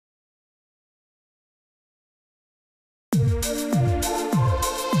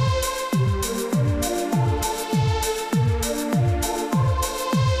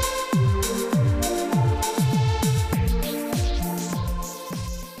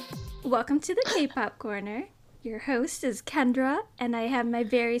Welcome to the K-Pop Corner. Your host is Kendra, and I have my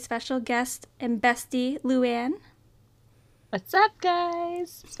very special guest and bestie, Luanne. What's up,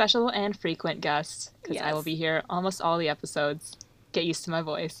 guys? Special and frequent guest, because I will Yes. be here almost all the episodes. Get used to my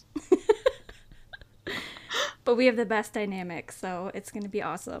voice. But we have the best dynamic, so it's going to be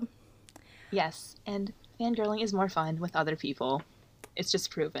awesome. Yes, and fangirling is more fun with other people. It's just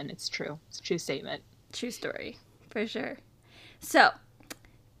proven. It's true. It's a true statement. True story, for sure. So,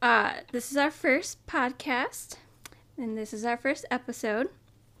 this is our first podcast, and this is our first episode.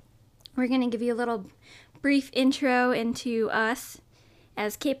 We're going to give you a little brief intro into us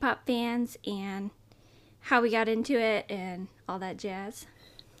as K-pop fans and how we got into it and all that jazz.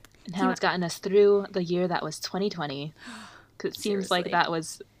 And how it's gotten us through the year that was 2020. Because it seems like Seriously. that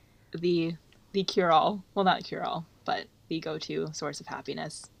was the cure-all. Well, not cure-all, but the go-to source of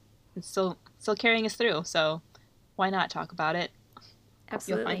happiness. It's still carrying us through, so why not talk about it?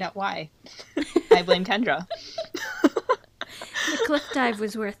 Absolutely. You'll find out why. I blame Kendra. The cliff dive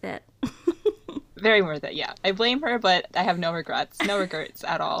was worth it. Very worth it, yeah. I blame her, but I have no regrets. No regrets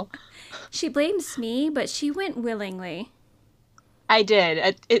at all. She blames me, but she went willingly. I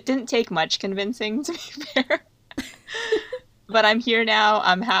did. It didn't take much convincing, to be fair. But I'm here now.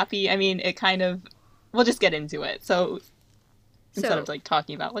 I'm happy. I mean, it kind of... We'll just get into it. So instead of,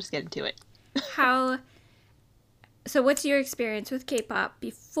 talking about, we'll just get into it. So what's your experience with K-pop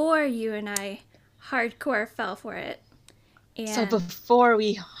before you and I hardcore fell for it? And So before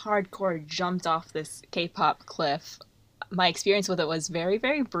we hardcore jumped off this K-pop cliff, my experience with it was very,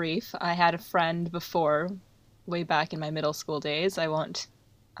 very brief. I had a friend before, way back in my middle school days. I won't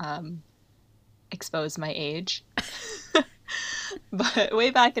expose my age. But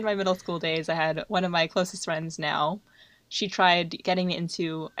way back in my middle school days, I had one of my closest friends now. She tried getting me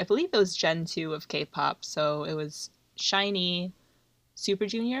into, I believe it was Gen 2 of K-pop. So it was Shiny Super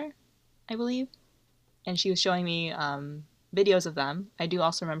Junior, I believe. And she was showing me videos of them. I do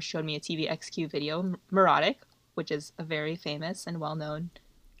also remember she showed me a TVXQ video, Neurotic, which is a very famous and well-known,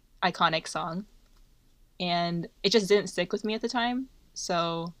 iconic song. And it just didn't stick with me at the time.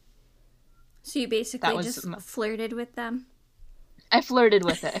 So you basically that was just flirted with them? I flirted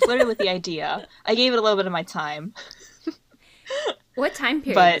with it. I flirted with the idea. I gave it a little bit of my time. What time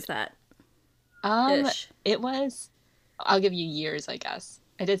period But was that? Ish. It was, I'll give you years, I guess.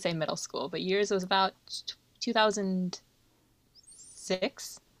 I did say middle school, but years was about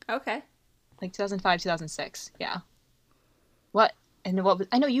 2006. Okay. Like 2005, 2006. Yeah. What I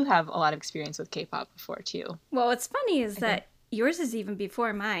know you have a lot of experience with K-pop before too. Well, what's funny is that yours is even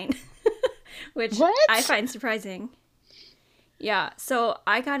before mine, which What? I find surprising. Yeah, so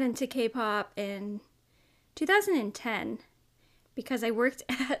I got into K-pop in 2010 because I worked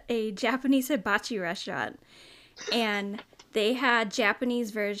at a Japanese hibachi restaurant, and they had Japanese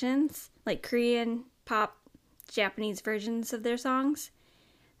versions, like Korean pop Japanese versions of their songs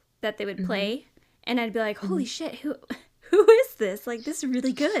that they would play, and I'd be like, holy shit, who is this? Like, this is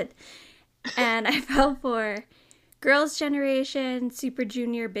really good. And I fell for Girls' Generation, Super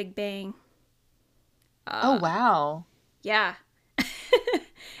Junior, Big Bang. Oh, wow. Yeah.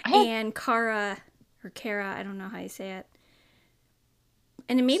 And Kara, I don't know how you say it.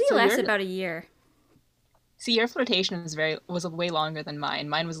 And it maybe So lasted you're- about a year. See, your flirtation was way longer than mine.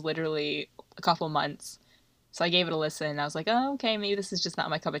 Mine was literally a couple months. So I gave it a listen, and I was like, oh, okay, maybe this is just not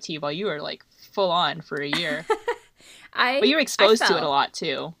my cup of tea, while you were, like, full on for a year. But you were exposed to it a lot,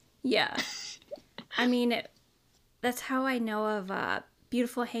 too. Yeah. I mean, that's how I know of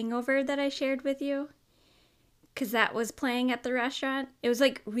Beautiful Hangover that I shared with you. Because that was playing at the restaurant. It was,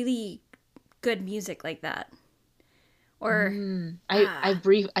 like, really good music like that. Or... I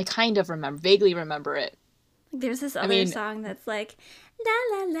kind of vaguely remember it. There's this other song that's like la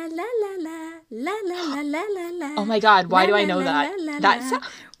la la la la la la la la la la la. Oh my god, why do I know la, that? la, la, That la.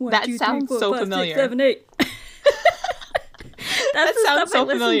 One, that two, sounds three, four, so five, familiar. 6, 7, 8. That's the sounds stuff so I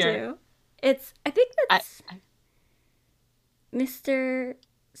listen familiar. to. I think that's Mr.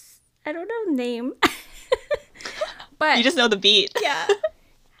 I don't know name. But You just know the beat. yeah.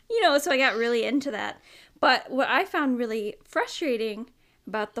 So I got really into that. But what I found really frustrating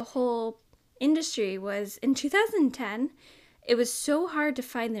about the whole industry was in 2010, it was so hard to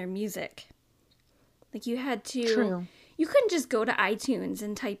find their music. Like you had to... True. You couldn't just go to iTunes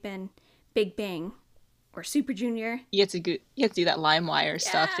and type in Big Bang or Super Junior. You had to do that LimeWire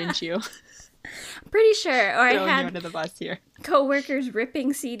stuff, didn't you? I'm pretty sure. Or I Throwing you had under the bus here. coworkers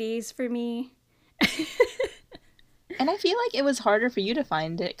ripping CDs for me. And I feel like it was harder for you to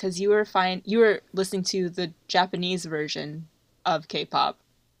find it because you were listening to the Japanese version of K-pop,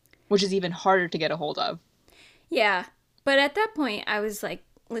 which is even harder to get a hold of. Yeah. But at that point, I was like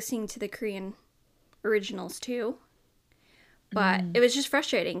listening to the Korean originals too. But it was just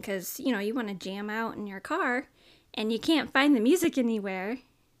frustrating because, you know, you want to jam out in your car and you can't find the music anywhere.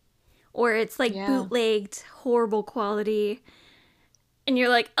 Or it's like bootlegged, horrible quality. And you're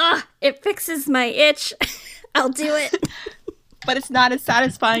like, it fixes my itch. I'll do it. But it's not as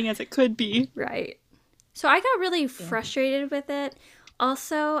satisfying as it could be. Right. So I got really frustrated with it.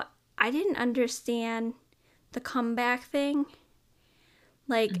 Also, I didn't understand the comeback thing.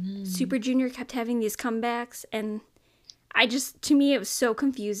 Like, Super Junior kept having these comebacks, and to me, it was so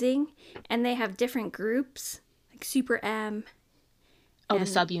confusing. And they have different groups, like Super M. Oh, the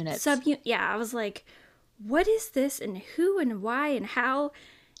subunits. Yeah, I was like, what is this, and who, and why, and how?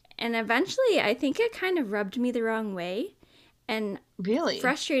 And eventually, I think it kind of rubbed me the wrong way. And really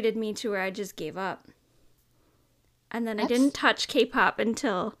frustrated me to where I just gave up. And then I didn't touch K-pop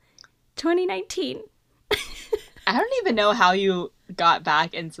until 2019. I don't even know how you got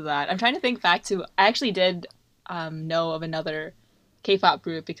back into that. I'm trying to think back to, I actually did know of another K-pop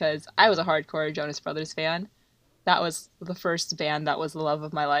group because I was a hardcore Jonas Brothers fan. That was the first band that was the love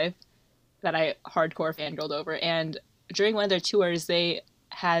of my life that I hardcore fangirled over. And during one of their tours, they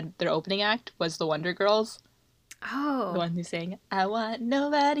had their opening act was the Wonder Girls. Oh. The one who sang, I want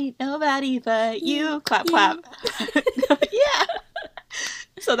nobody but you. Clap, clap. Yeah.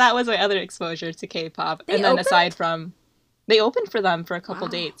 So that was my other exposure to K-pop. And then aside from, they opened for them for a couple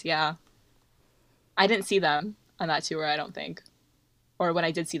dates, yeah. I didn't see them on that tour, I don't think. Or when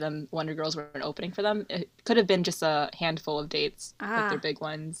I did see them, Wonder Girls weren't opening for them. It could have been just a handful of dates, like their big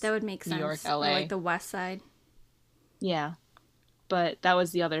ones. That would make sense. New York, LA. Or like the West Side. Yeah. But that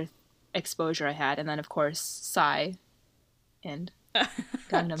was the other exposure I had. And then, of course, Psy and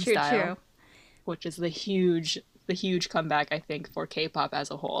Gangnam Style. Which is the huge comeback, I think, for K-pop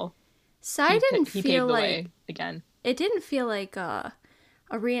as a whole. Psy didn't feel like... way again. It didn't feel like a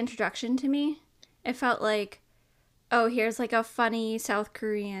reintroduction to me. It felt like, oh, here's like a funny South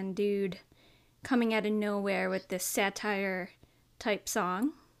Korean dude coming out of nowhere with this satire type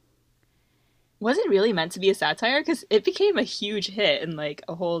song. Was it really meant to be a satire? Because it became a huge hit and like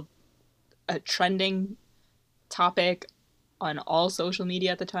a trending topic on all social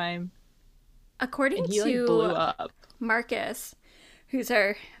media at the time. According to blew up. Marcus, who's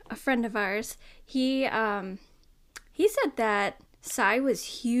a friend of ours, he said that Psy was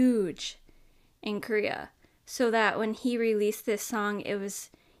huge in Korea. So that when he released this song,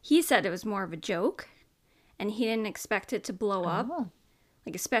 he said it was more of a joke, and he didn't expect it to blow up,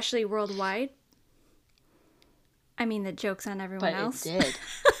 like especially worldwide. I mean, the joke's on everyone else. But it did.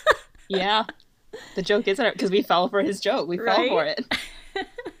 Yeah. The joke isn't because we fell for his joke. We fell for it.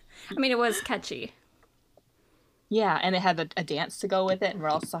 I mean, it was catchy. Yeah, and it had a dance to go with it, and we're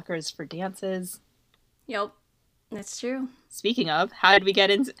all suckers for dances. Yep, that's true. Speaking of, how did you get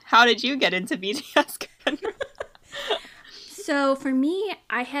into BTS, Kendra? So for me,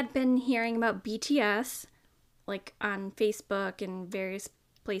 I had been hearing about BTS, like on Facebook and various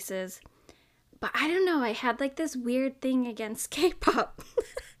places, but I don't know, I had like this weird thing against K-pop.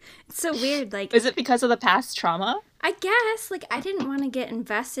 It's so weird, like... Is it because of the past trauma? I guess, like, I didn't want to get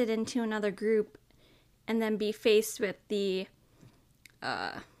invested into another group and then be faced with the,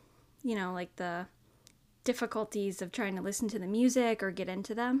 like the difficulties of trying to listen to the music or get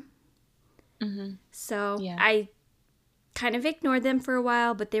into them. Mm-hmm. So I kind of ignored them for a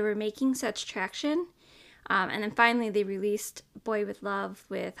while, but they were making such traction. And then finally they released Boy With Love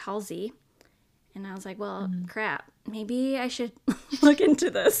with Halsey. And I was like, well, crap, maybe I should look into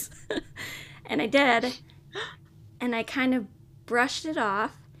this. And I did. And I kind of brushed it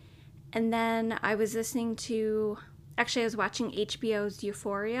off. And then I was listening to... Actually, I was watching HBO's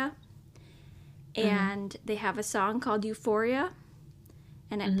Euphoria. And they have a song called Euphoria.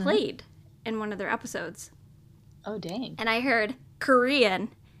 And it played in one of their episodes. Oh, dang. And I heard Korean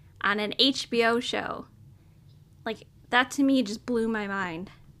on an HBO show. Like, that to me just blew my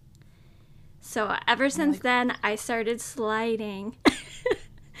mind. So ever since then, I started sliding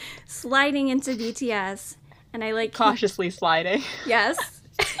into BTS, and I cautiously sliding. Yes,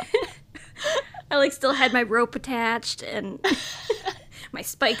 I still had my rope attached and my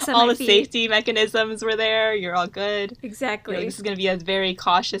spikes on all my the feet. Safety mechanisms were there. You're all good. Exactly. This is going to be a very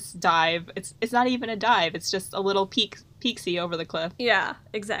cautious dive. It's not even a dive. It's just a little peeksy over the cliff. Yeah,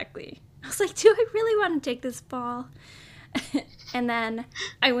 exactly. I was like, do I really want to take this fall? And then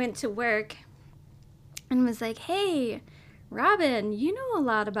I went to work. And was like, hey, Robin, you know a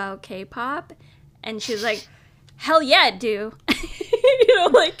lot about K-pop. And she was like, hell yeah, I do.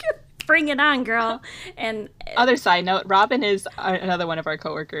 Bring it on, girl. And other side note, Robin is another one of our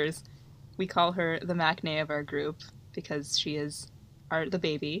coworkers. We call her the Macne of our group because she is are the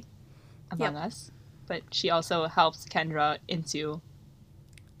baby among Yep. us, but she also helped Kendra into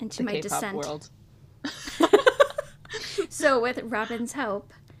Into the my K-pop descent. world. So with Robin's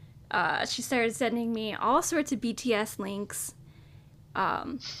help, she started sending me all sorts of BTS links.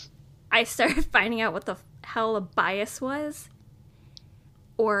 I started finding out what the hell a bias was.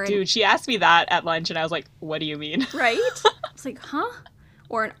 Or Dude, she asked me that at lunch, and I was like, what do you mean? right? I was like, huh?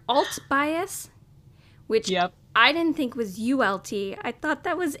 Or an alt bias, which Yep. I didn't think was ULT. I thought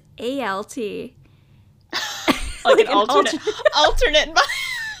that was ALT. Like an alternate bias.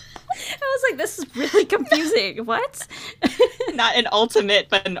 I was like, this is really confusing. What? Not an ultimate,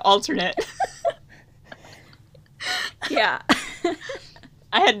 but an alternate. Yeah.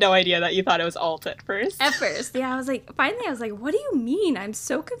 I had no idea that you thought it was alt at first. At first, yeah, finally I was like, what do you mean? I'm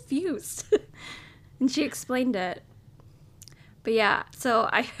so confused. And she explained it. But yeah, so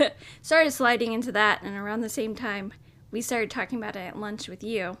I started sliding into that, and around the same time, we started talking about it at lunch with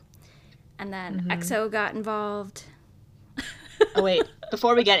you. And then EXO got involved. Oh, wait.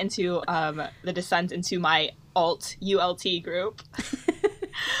 Before we get into the descent into my ULT group,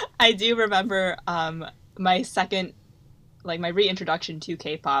 I do remember my second, like my reintroduction to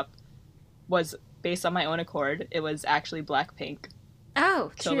K-pop was based on my own accord. It was actually Blackpink.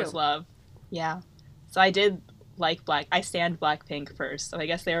 Oh, Kill true. This Love. Yeah. So I did like I stand Blackpink first. So I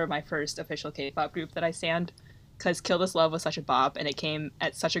guess they were my first official K-pop group that I stand, because Kill This Love was such a bop, and it came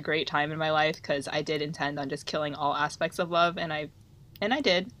at such a great time in my life, because I did intend on just killing all aspects of love, and I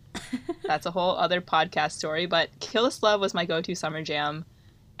did. That's a whole other podcast story, but Kill This Love was my go-to summer jam,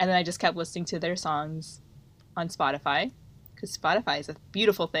 and then I just kept listening to their songs on Spotify, because Spotify is a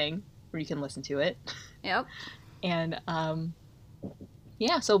beautiful thing where you can listen to it. Yep. And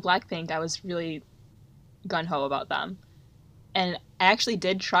yeah, so Blackpink, I was really gung-ho about them. And I actually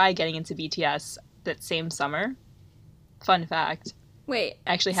did try getting into BTS that same summer. Fun fact. Wait,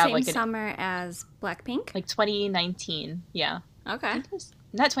 I actually have same summer as Blackpink? like 2019. Yeah. Okay.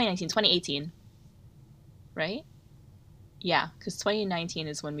 Not 2019, 2018. Right? Yeah, because 2019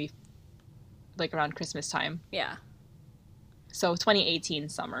 is when we, like around Christmas time. Yeah. So 2018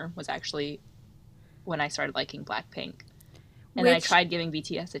 summer was actually when I started liking Blackpink. And then I tried giving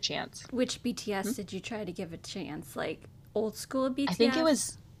BTS a chance. Which BTS did you try to give a chance? Like old school BTS? I think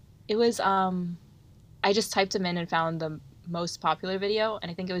it was I just typed them in and found the most popular video, and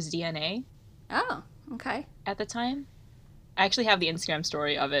I think it was DNA. Oh, okay. At the time. I actually have the Instagram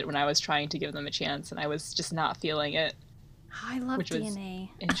story of it when I was trying to give them a chance, and I was just not feeling it. Oh, I love DNA.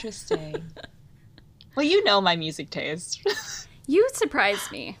 Interesting. Well, you know my music taste. You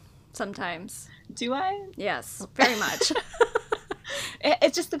surprise me sometimes. Do I? Yes, very much.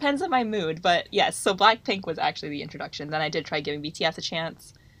 It just depends on my mood, but yes, so Blackpink was actually the introduction. Then I did try giving BTS a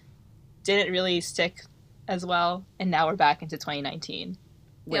chance. Didn't really stick as well, and now we're back into 2019,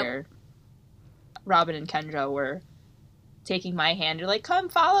 where Robin and Kendra were taking my hand. You're like, come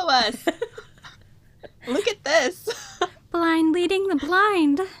follow us. Look at this. Blind leading the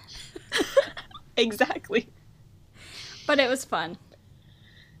blind. Exactly. But it was fun.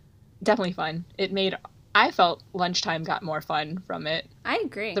 Definitely fun. I felt lunchtime got more fun from it. I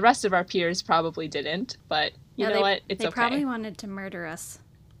agree. The rest of our peers probably didn't, but you know what? It's okay. They probably wanted to murder us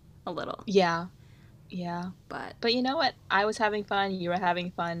a little. Yeah. Yeah. But you know what? I was having fun. You were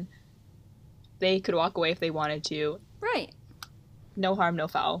having fun. They could walk away if they wanted to. Right. No harm, no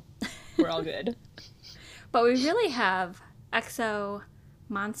foul. We're all good. But we really have EXO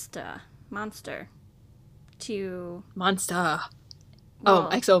Monster to... Monster. Well,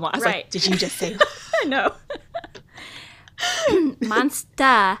 EXO Monster. I was right. like, did you just say... No.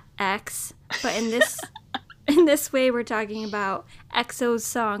 Monster X. But in this way, we're talking about EXO's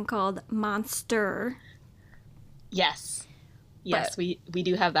song called Monster. Yes. Yes, we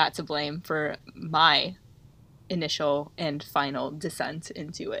do have that to blame for my initial and final descent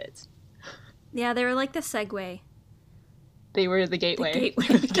into it. Yeah, they were like the segue. They were the gateway.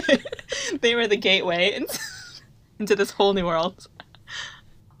 They were the gateway into this whole new world.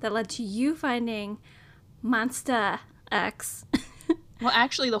 That led to you finding Monster X. Well,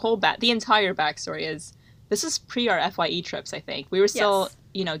 actually, the entire backstory is, this is pre our FYE trips, I think. We were still,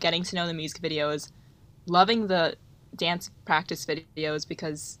 getting to know the music videos, loving the dance practice videos,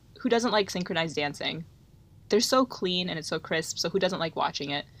 because who doesn't like synchronized dancing? They're so clean and it's so crisp, so who doesn't like watching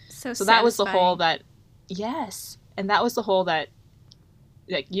it? So that was the hole that, yes. And that was the hole that,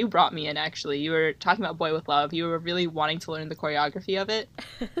 like, you brought me in, actually. You were talking about Boy With Love. You were really wanting to learn the choreography of it.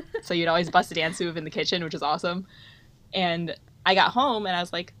 So you'd always bust a dance move in the kitchen, which is awesome. And I got home and I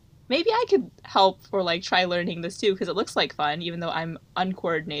was like, maybe I could help or, like, try learning this too, because it looks like fun, even though I'm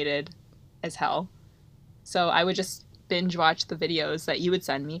uncoordinated as hell. So I would just binge watch the videos that you would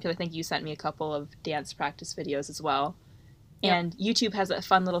send me, because I think you sent me a couple of dance practice videos as well. Yep. And YouTube has a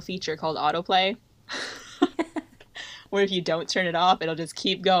fun little feature called autoplay, where if you don't turn it off, it'll just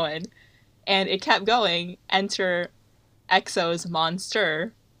keep going. And it kept going. Enter EXO's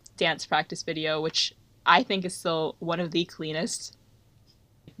Monster dance practice video, which I think is still one of the cleanest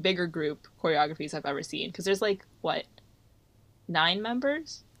bigger group choreographies I've ever seen. Because there's like, what, 9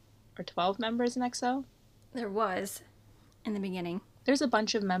 members? Or 12 members in EXO? There was in the beginning. There's a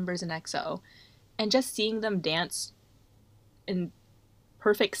bunch of members in EXO. And just seeing them dance in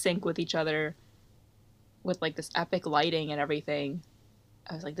perfect sync with each other, with like this epic lighting and everything,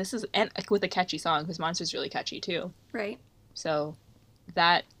 I was like, this is, and with a catchy song, because Monster's really catchy too. Right. So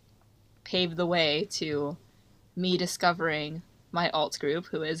that paved the way to me discovering my alt group,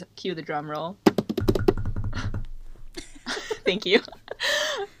 who is, cue the drum roll. Thank you.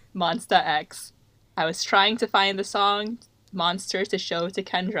 Monsta X. I was trying to find the song Monster to show to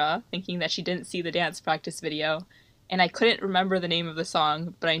Kendra, thinking that she didn't see the dance practice video, and I couldn't remember the name of the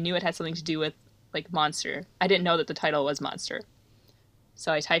song, but I knew it had something to do with, like, Monster. I didn't know that the title was Monster.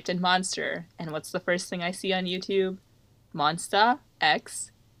 So I typed in Monster, and what's the first thing I see on YouTube? Monsta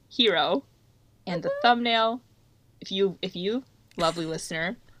X Hero. And the thumbnail, if you, lovely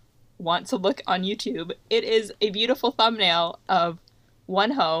listener, want to look on YouTube, it is a beautiful thumbnail of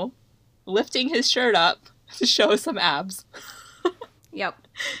Wonho lifting his shirt up to show some abs. Yep.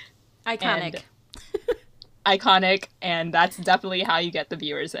 Iconic. Iconic, and that's definitely how you get the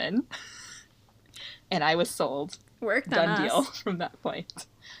viewers in. And I was sold. Worked on us. Done deal from that point.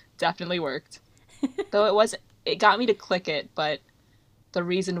 Definitely worked. Though it got me to click it, but the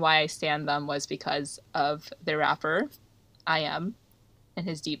reason why I stan them was because of their rapper, I.M, and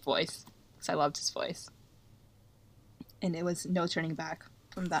his deep voice. Because I loved his voice. And it was no turning back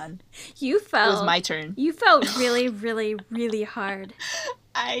from then. It was my turn. You felt really, really, really hard.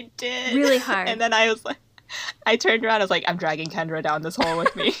 I did. Really hard. And then I was like, I turned around, I was like, I'm dragging Kendra down this hole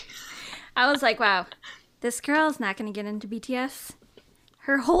with me. I was like, wow, this girl is not going to get into BTS.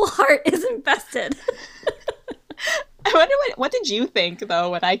 Her whole heart is invested. I wonder what did you think,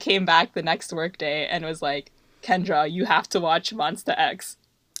 though, when I came back the next workday and was like, Kendra, you have to watch Monsta X.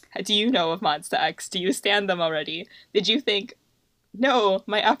 Do you know of Monsta X? Do you stan them already? Did you think, no,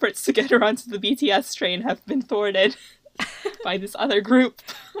 my efforts to get her onto the BTS train have been thwarted by this other group?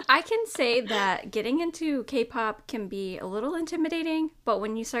 I can say that getting into K-pop can be a little intimidating, but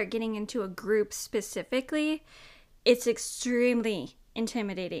when you start getting into a group specifically, it's extremely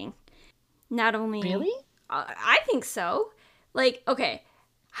intimidating. Not only... Really? I think so. Like, okay,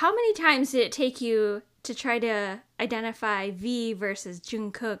 how many times did it take you to try to identify V versus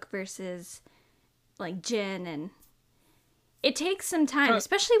Jungkook versus, like, Jin? And it takes some time,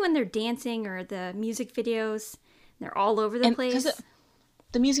 especially when they're dancing or the music videos. They're all over the place.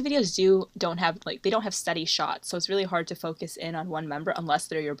 The music videos don't have steady shots, so it's really hard to focus in on one member unless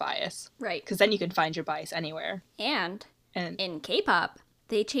they're your bias. Right. Because then you can find your bias anywhere. And in K-pop,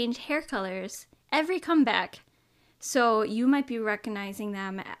 they change hair colors every comeback. So you might be recognizing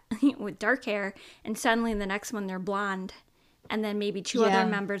them with dark hair, and suddenly the next one they're blonde. And then maybe two other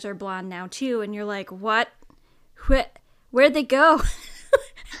members are blonde now too, and you're like, what? Where'd they go?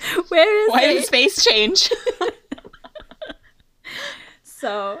 Why did his face change?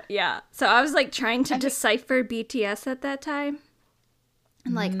 So, yeah. So I was, like, trying to decipher BTS at that time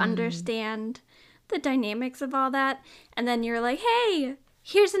and, like, understand the dynamics of all that. And then you're like, hey,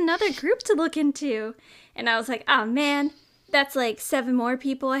 here's another group to look into. And I was like, oh, man, that's, like, 7 more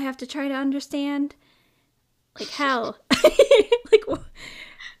people I have to try to understand. Like, hell. Like,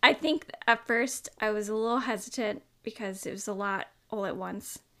 I think at first I was a little hesitant because it was a lot all at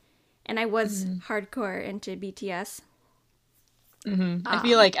once. And I was hardcore into BTS. Mm-hmm. I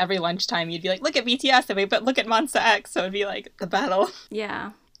feel like every lunchtime you'd be like, look at BTS, but look at Monsta X. So it'd be like the battle.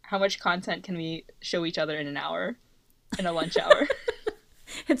 Yeah. How much content can we show each other in an hour? In a lunch hour?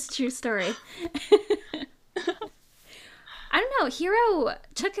 It's a true story. I don't know. Hero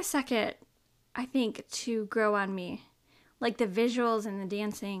took a second, I think, to grow on me. Like the visuals and the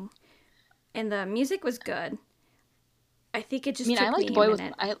dancing. And the music was good. I think it just took me a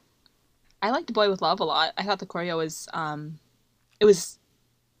minute. I liked Boy With Love a lot. I thought the choreo was... it was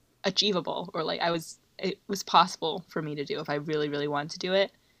achievable, or like it was possible for me to do if I really, really wanted to do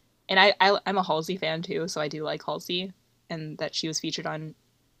it. And I'm a Halsey fan too, so I do like Halsey, and that she was featured on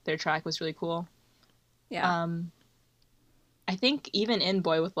their track was really cool. Yeah. I think even in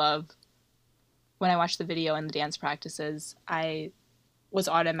Boy With Love, when I watched the video and the dance practices, I was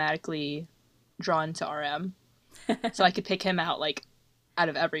automatically drawn to RM. So I could pick him out, like, out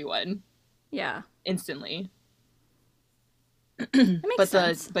of everyone. Yeah. Instantly. That makes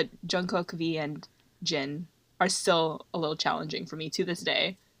sense. But Jungkook, V, and Jin are still a little challenging for me to this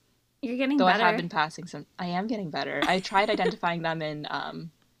day. You're getting Though I have better. been passing some. I am getting better. I tried identifying them in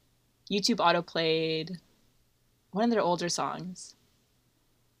YouTube autoplayed one of their older songs.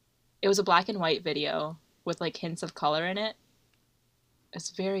 It was a black and white video with like hints of color in it.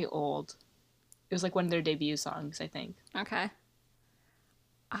 It's very old. It was like one of their debut songs, I think. Okay.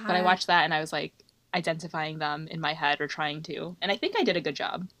 But I watched that and I was like identifying them in my head or trying to. And I think I did a good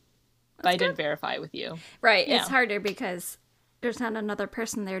job. But I didn't verify it with you. Right. Yeah. It's harder because there's not another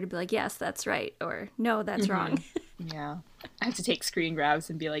person there to be like, yes, that's right, or no, that's wrong. Yeah. I have to take screen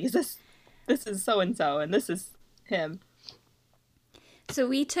grabs and be like, this is so-and-so and this is him. So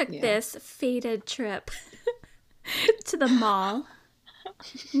we took this fated trip to the mall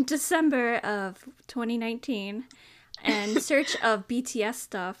in December of 2019 in search of BTS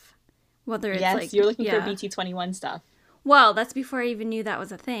stuff. Whether it's yes, you're looking for BT21 stuff. Well, that's before I even knew that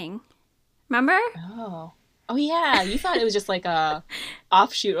was a thing. Remember? Oh yeah, you thought it was just like a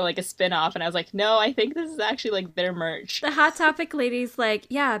offshoot or like a spin-off, and I was like, no, I think this is actually like their merch. The Hot Topic lady's like,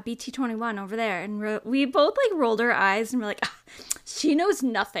 yeah, BT21 over there. And we both like rolled our eyes and we're like, ah, she knows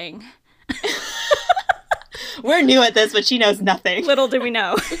nothing. We're new at this, but she knows nothing. Little do we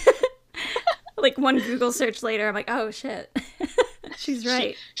know. Like one Google search later, I'm like, oh shit. She's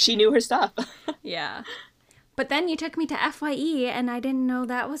right. She knew her stuff. Yeah. But then you took me to FYE and I didn't know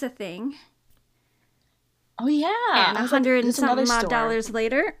that was a thing. Oh yeah. And $100 and something odd dollars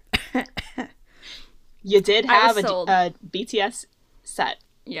later. You did have a BTS set.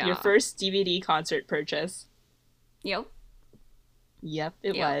 Yeah. Your first DVD concert purchase. Yep. Yep,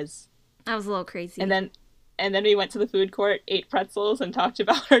 it was. That was a little crazy. And then we went to the food court, ate pretzels, and talked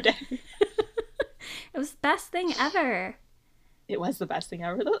about our day. It was the best thing ever. It was the best thing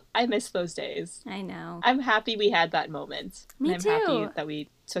ever. I miss those days. I know. I'm happy we had that moment. Me too. I'm happy that we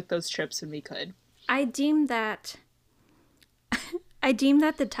took those trips when we could. I deemed that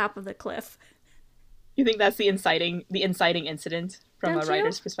the top of the cliff. You think that's the inciting incident from a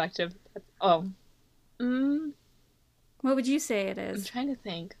writer's perspective? Oh. What would you say it is? I'm trying to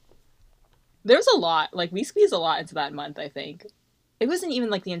think. There's a lot. Like, we squeezed a lot into that month, I think. It wasn't even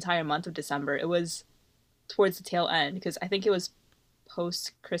like the entire month of December. It was towards the tail end, because I think it was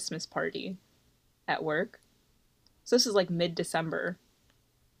post-Christmas party at work. So this is like mid-December.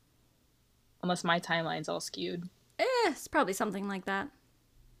 Unless my timeline's all skewed. It's probably something like that.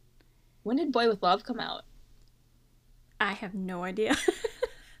 When did Boy With Love come out? I have no idea.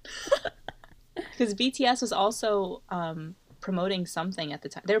 Because BTS was also promoting something at the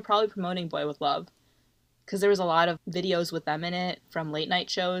time. They were probably promoting Boy With Love. Because there was a lot of videos with them in it from late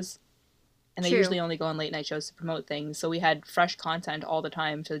night shows. And they usually only go on late night shows to promote things. So we had fresh content all the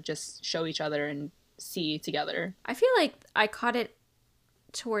time to just show each other and see together. I feel like I caught it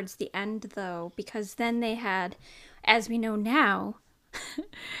towards the end, though, because then they had, as we know now,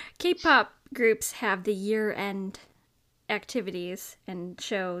 K-pop groups have the year-end activities and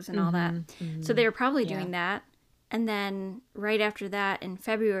shows and all that. Mm-hmm. So they were probably doing that. And then right after that, in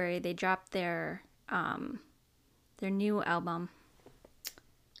February, they dropped their new album.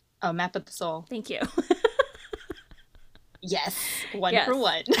 Oh, Map of the Soul. Thank you. Yes. One for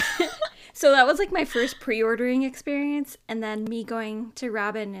one. So that was like my first pre-ordering experience. And then me going to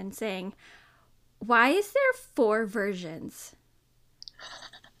Robin and saying, why is there 4 versions?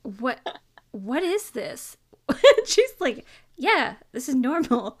 What is this? She's like, yeah, this is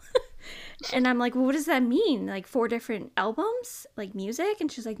normal. And I'm like, well, what does that mean? Like 4 different albums? Like music?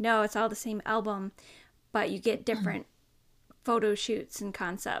 And she's like, no, it's all the same album, but you get different photo shoots and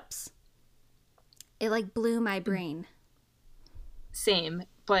concepts. It like blew my brain. Same,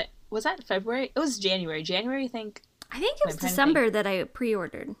 but was that February? It was January. January, I think. I think it was December that I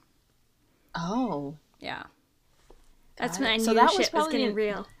pre-ordered. Oh. Yeah. That's when I knew that shit was getting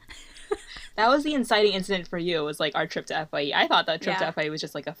real. That was the inciting incident for you, was like our trip to FYE. I thought that trip to FYE was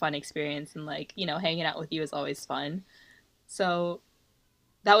just like a fun experience, and like, you know, hanging out with you is always fun. So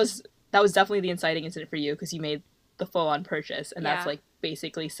that was definitely the inciting incident for you, because you made the full-on purchase, and that's like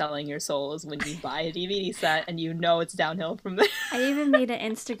basically selling your souls when you buy a DVD set and you know it's downhill from there. I even made an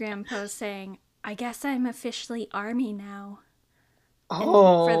Instagram post saying, I guess I'm officially ARMY now.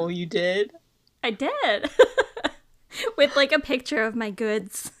 Oh, you did? I did. With like a picture of my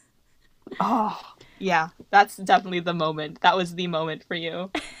goods. Oh, yeah. That's definitely the moment. That was the moment for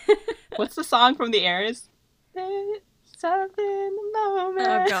you. What's the song from The Airs? There's something in the moment.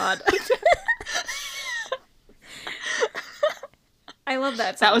 Oh, God. I love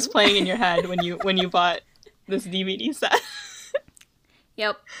that song. That was playing in your head when you bought this DVD set.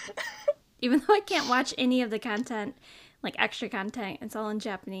 Yep. Even though I can't watch any of the content like extra content. It's all in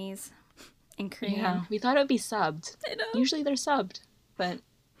Japanese and Korean. Yeah, we thought it would be subbed. I know. Usually they're subbed, but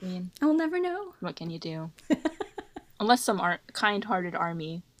I mean, I'll never know. what can you do? Unless some kind-hearted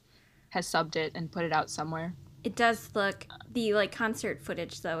army has subbed it and put it out somewhere. It does look, the like concert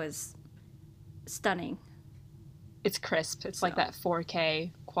footage though is stunning. It's crisp. It's like that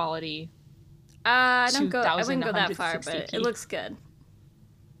 4K quality. I wouldn't go that far, but 2160p. it looks good.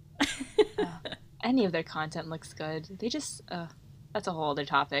 Any of their content looks good. They just, that's a whole other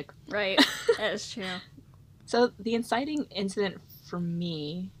topic. Right, that is true. So the inciting incident for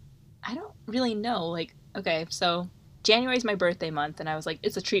me, I don't really know. Like, okay, so January is my birthday month, and I was like,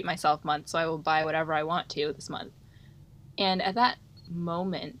 it's a treat myself month, so I will buy whatever I want to this month. And at that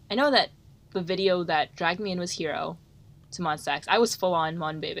moment, I know that the video that dragged me in was Hero to Monsta X. I was full on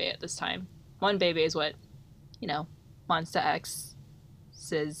Mon Bebe at this time. Mon Bebe is what, Monsta X's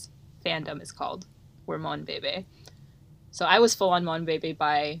fandom is called. We're Mon Bebe. So I was full on Mon Bebe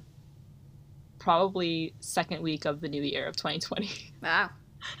by probably second week of the new year of 2020. Wow.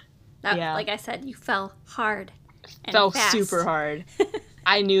 Yeah. Like I said, you fell hard. And Fell fast. super hard.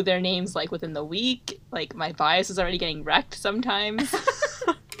 I knew their names like within the week. Like my bias was already getting wrecked sometimes.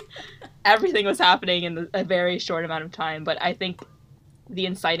 Everything was happening in a very short amount of time. But I think the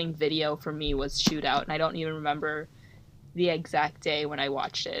inciting video for me was Shootout, and I don't even remember the exact day when I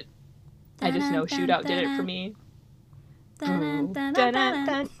watched it. I just know Shootout did it for me. Boom.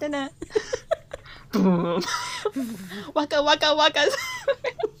 Boom. Waka waka waka.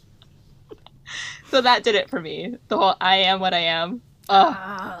 So that did it for me. The whole I am what I am.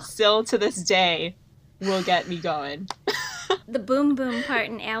 Still to this day will get me going. The boom boom part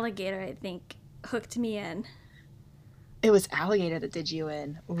in Alligator, I think, hooked me in. It was Alligator that did you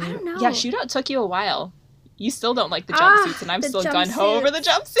in. Ooh. I don't know. Yeah, Shootout took you a while. You still don't like the jumpsuits, and I'm still gun-ho over the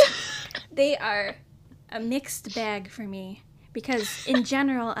jumpsuit. They are a mixed bag for me. Because in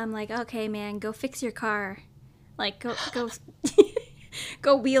general, I'm like, okay, man, go fix your car. Like, go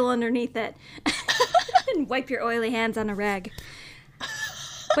go wheel underneath it. And wipe your oily hands on a rag.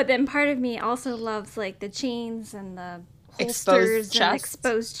 But then part of me also loves, like, the chains and the holsters and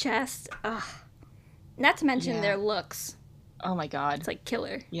exposed chest. Ugh. Not to mention their looks. Oh my god. It's like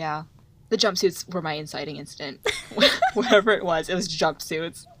killer. Yeah. The jumpsuits were my inciting incident. Whatever it was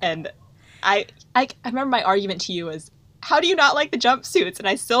jumpsuits. And I remember my argument to you was, how do you not like the jumpsuits? And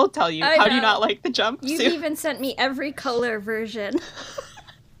I still tell you, how do you not like the jumpsuit? You've even sent me every color version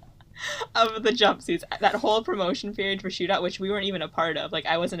of the jumpsuits. That whole promotion period for Shootout, which we weren't even a part of. Like,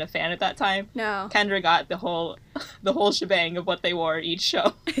 I wasn't a fan at that time. No. Kendra got the whole shebang of what they wore each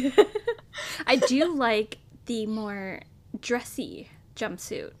show. I do like the more dressy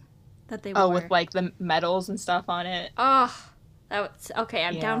jumpsuit that they wore. Oh, with, like, the medals and stuff on it. Oh, that was, okay,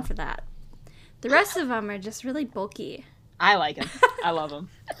 I'm down for that. The rest of them are just really bulky. I like them. I love them.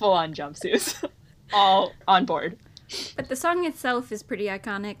 Full-on jumpsuits. All on board. But the song itself is pretty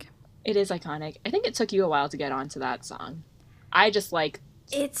iconic. It is iconic. I think it took you a while to get onto that song. I just like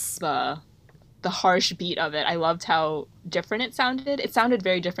the harsh beat of it. I loved how different it sounded. It sounded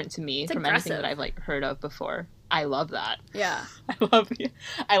very different to me from anything that I've like heard of before. I love that. Yeah.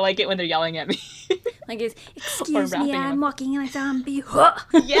 I like it when they're yelling at me. Like it's, excuse me, I'm walking like a zombie.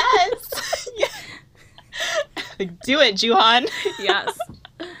 Yes. Yes. Like, do it, Juhan. Yes.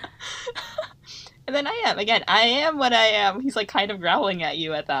 And then I am what I am. He's like kind of growling at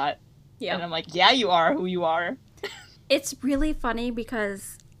you at that. Yeah. And I'm like, yeah, you are who you are. It's really funny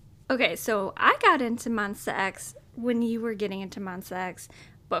because, okay, so I got into Monsta X when you were getting into Monsta X,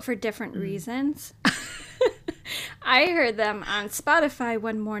 but for different reasons. I heard them on Spotify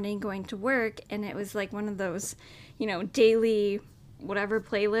one morning going to work, and it was like one of those, daily whatever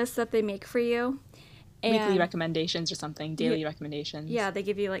playlists that they make for you. And weekly recommendations or something, daily recommendations. Yeah, they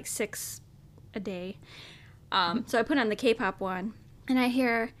give you like 6 a day. So I put on the K-pop one, and I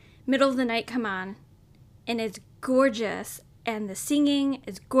hear Middle of the Night come on, and it's gorgeous, and the singing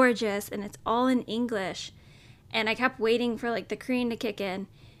is gorgeous, and it's all in English. And I kept waiting for like the Korean to kick in,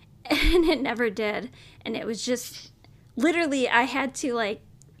 and it never did. And it was just, literally, I had to like,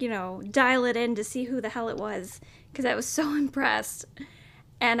 dial it in to see who the hell it was, because I was so impressed.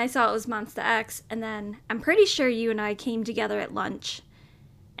 And I saw it was Monsta X, and then I'm pretty sure you and I came together at lunch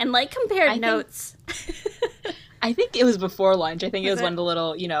and like compared notes. I think it was before lunch. I think it was one of the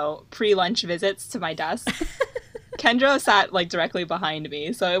little, pre-lunch visits to my desk. Kendra sat like directly behind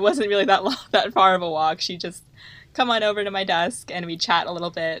me, so it wasn't really that far of a walk. She just come on over to my desk and we chat a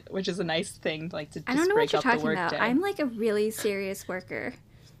little bit, which is a nice thing, like to just break up the work day. I don't know what you're talking about. I'm like a really serious worker.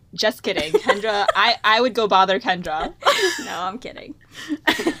 Just kidding. Kendra, I would go bother Kendra. No, I'm kidding.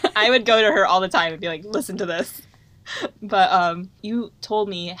 I would go to her all the time and be like, listen to this. But you told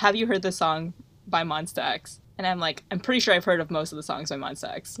me, have you heard the song by Monsta X? And I'm like, I'm pretty sure I've heard of most of the songs by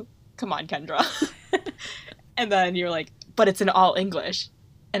Monsta X. Come on, Kendra. And then you're like, but it's in all English.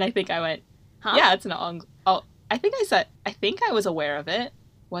 And I think I went, Huh? yeah, it's in all. I think I think I was aware of it.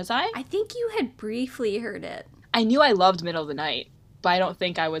 Was I? I think you had briefly heard it. I knew I loved Middle of the Night, but I don't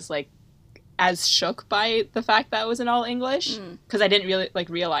think I was like as shook by the fact that it was in all English because I didn't really like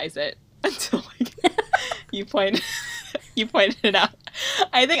realize it until like you pointed it out.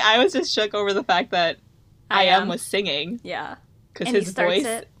 I think I was just shook over the fact that I am was singing. Yeah, because his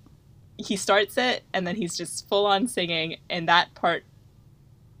voice. He starts it and then he's just full on singing, and that part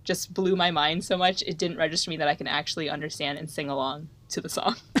just blew my mind so much it didn't register me that I can actually understand and sing along to the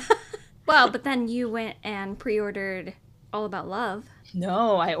song. Well, but then you went and pre-ordered All About Love.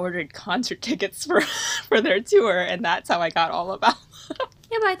 No, I ordered concert tickets for their tour, and that's how I got All About Love.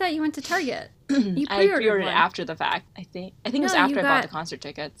 Yeah, but I thought you went to Target. You pre-ordered it after the fact. I think it was after I bought the concert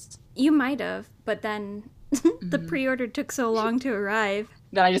tickets. You might have, but then the pre-order took so long to arrive.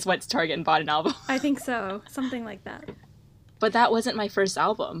 Then I just went to Target and bought an album. I think so. Something like that. But that wasn't my first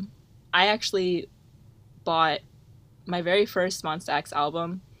album. I actually bought my very first Monsta X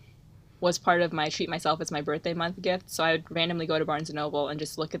album was part of my Treat Myself As My Birthday Month gift. So I would randomly go to Barnes & Noble and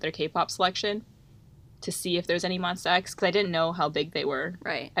just look at their K-pop selection to see if there's any Monsta X, because I didn't know how big they were.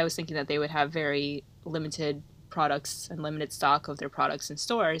 Right. I was thinking that they would have very limited products and limited stock of their products in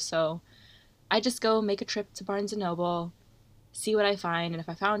stores. So I just go make a trip to Barnes & Noble, see what I find, and if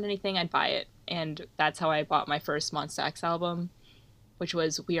I found anything, I'd buy it. And that's how I bought my first Monsta X album, which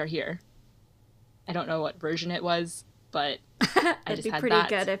was We Are Here. I don't know what version it was, but I just had that. It'd be pretty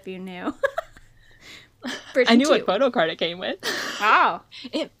good if you knew. I knew what photo card it came with. Wow.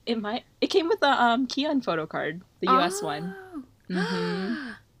 It came with the Keon photo card, the US one.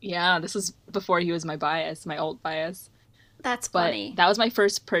 Mm-hmm. Yeah, this was before he was my bias, my old bias. That's funny. But that was my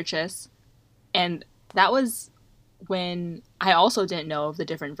first purchase, and that was when I also didn't know of the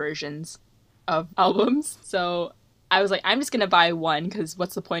different versions of albums. So I was like, I'm just gonna buy one, because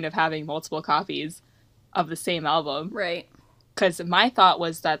what's the point of having multiple copies of the same album? Right. Because my thought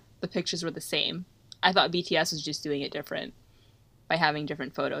was that the pictures were the same. I thought BTS was just doing it different by having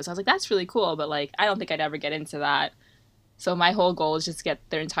different photos. I was like, that's really cool, but like, I don't think I'd ever get into that. So my whole goal is just to get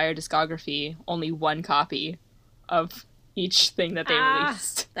their entire discography, only one copy of each thing that they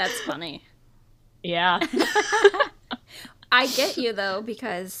released. That's funny. Yeah. I get you, though,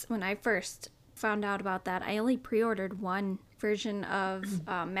 because when I first found out about that, I only pre-ordered one version of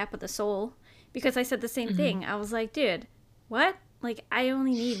Map of the Soul, because I said the same thing. I was like, dude, what? Like, I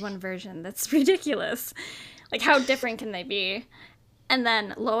only need one version. That's ridiculous. Like, how different can they be? And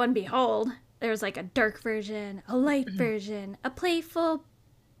then, lo and behold, there's like a dark version, a light version, a playful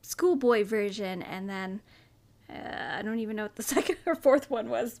schoolboy version, and then I don't even know what the second or fourth one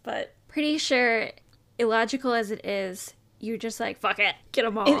was, but pretty sure, illogical as it is, you're just like, fuck it, get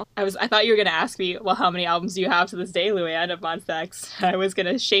them all. I thought you were going to ask me, well, how many albums do you have to this day, Luanne, of Monsta X? I was going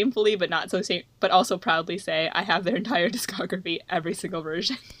to shamefully, but not so but also proudly say, I have their entire discography, every single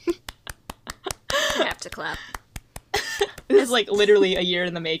version. I have to clap. This is like literally a year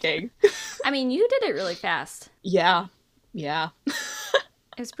in the making. I mean, you did it really fast. Yeah. It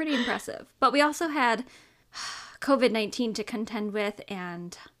was pretty impressive. But we also had COVID-19 to contend with,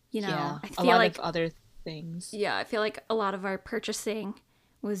 and, you know, I feel a lot of other things. Yeah, I feel like a lot of our purchasing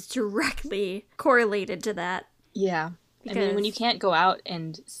was directly correlated to that. Yeah. I mean, when you can't go out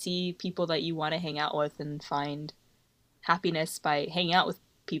and see people that you want to hang out with and find happiness by hanging out with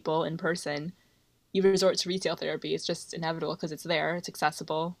people in person, you resort to retail therapy. It's just inevitable because it's there, it's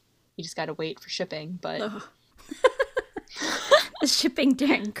accessible. You just gotta wait for shipping, but... The shipping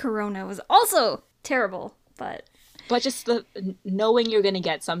during Corona was also terrible, but... But just the knowing you're gonna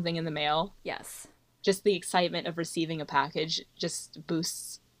get something in the mail. Yes. Just the excitement of receiving a package just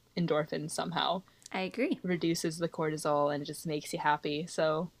boosts endorphins somehow. I agree. Reduces the cortisol and just makes you happy.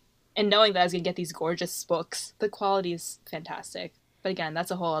 So, and knowing that I was going to get these gorgeous books, the quality is fantastic. But again,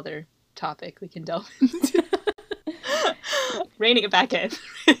 that's a whole other topic we can delve into. Reining it back in.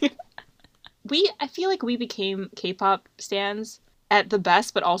 I feel like we became K-pop stans at the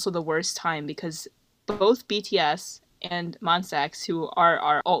best but also the worst time, because both BTS and Monsta X, who are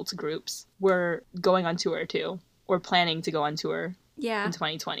our alt groups, were going on tour too, or planning to go on tour in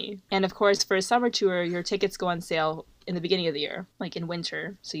 2020. And of course, for a summer tour, your tickets go on sale in the beginning of the year, like in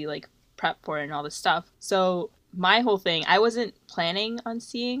winter, so you like prep for it and all this stuff. So my whole thing, I wasn't planning on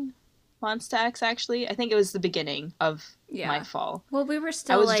seeing Monsta X, actually. I think it was the beginning of my fall. Well, we were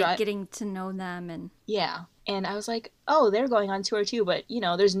still like getting to know them, and... Yeah. And I was like, oh, they're going on tour too, but, you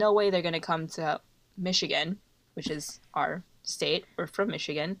know, there's no way they're going to come to Michigan. which is our state. We're from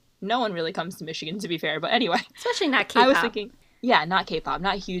Michigan. No one really comes to Michigan, to be fair. But anyway. Especially not K-pop. I was thinking, yeah, not K-pop.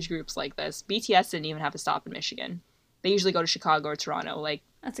 Not huge groups like this. BTS didn't even have a stop in Michigan. They usually go to Chicago or Toronto. Like,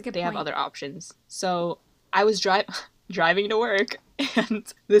 that's a good they point. have other options. So I was driving to work,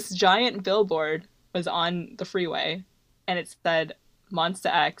 and this giant billboard was on the freeway, and it said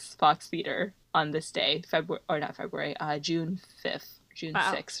Monsta X Fox Theater on this day, June 5th, June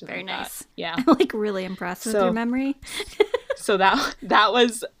 6th. Very nice. Yeah. I'm like really impressed with your memory. So that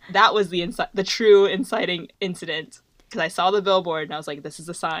was the true inciting incident, because I saw the billboard and I was like, this is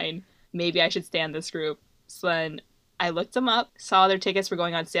a sign. Maybe I should stand this group. So then I looked them up, saw their tickets were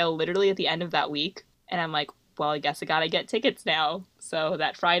going on sale literally at the end of that week, and I'm like, well, I guess I gotta get tickets now. So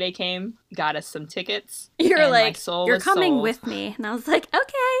that Friday came, got us some tickets. You're like, you're coming sold. With me. And I was like,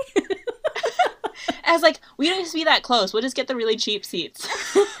 okay. I was like, we don't have to be that close. We'll just get the really cheap seats.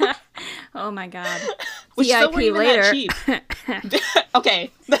 Oh my God. Which still weren't even that cheap.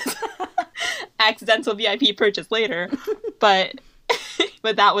 Okay. Accidental VIP purchase later. But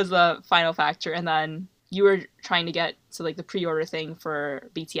that was the final factor. And then you were trying to get to like the pre-order thing for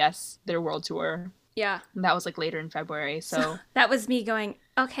BTS, their world tour. Yeah. And that was like later in February. So that was me going,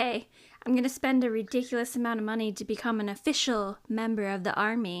 okay, I'm going to spend a ridiculous amount of money to become an official member of the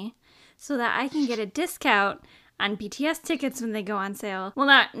ARMY so that I can get a discount on BTS tickets when they go on sale. Well,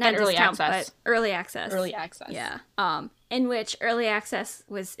 not early discount, access. But early access. Early access. Yeah. In which early access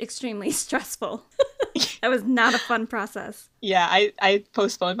was extremely stressful. That was not a fun process. Yeah, I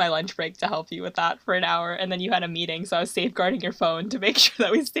postponed my lunch break to help you with that for an hour, and then you had a meeting, so I was safeguarding your phone to make sure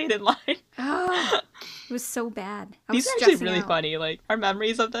that we stayed in line. Oh, it was so bad. These are actually really funny. Like, our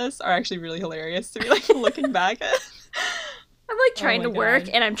memories of this are actually really hilarious to be like looking back at. I'm like trying to work,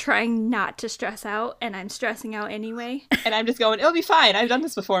 and I'm trying not to stress out, and I'm stressing out anyway. And I'm just going, it'll be fine. I've done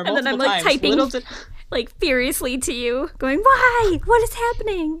this before multiple times. And then I'm like typing like furiously to you, going, why? What is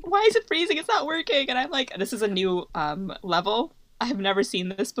happening? Why is it freezing? It's not working. And I'm like, this is a new level. I have never seen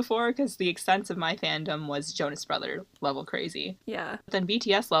this before, because the extent of my fandom was Jonas Brother level crazy. Yeah. But then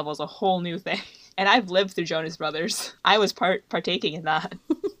BTS level is a whole new thing. And I've lived through Jonas Brothers. I was partaking in that.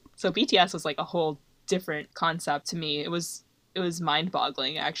 So BTS was like a whole different concept to me. It was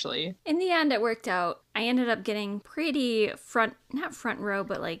mind-boggling, actually. In the end, it worked out. I ended up getting pretty not front row,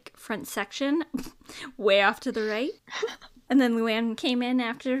 but like front section, way off to the right. And then Luanne came in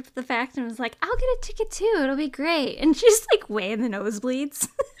after the fact and was like, I'll get a ticket too, it'll be great. And she's like way in the nosebleeds.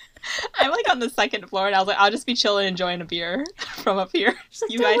 I'm like on the second floor, and I was like, I'll just be chilling, enjoying a beer from up here. She's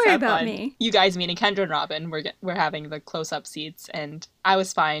like, don't worry about me. You guys, meaning Kendra and Robin, we're having the close-up seats, and I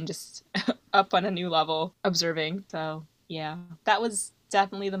was fine, just up on a new level, observing, so... Yeah, that was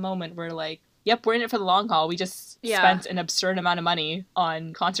definitely the moment where, like, yep, we're in it for the long haul. We just spent an absurd amount of money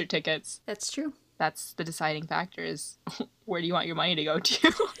on concert tickets. That's true. That's the deciding factor, is where do you want your money to go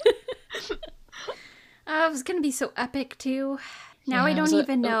to? It was going to be so epic, too. Now I don't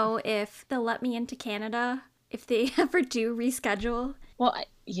even know if they'll let me into Canada, if they ever do reschedule. Well,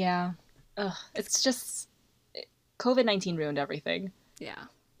 it's just... COVID-19 ruined everything. Yeah.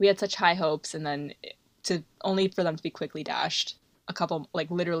 We had such high hopes, and then... only for them to be quickly dashed a couple, like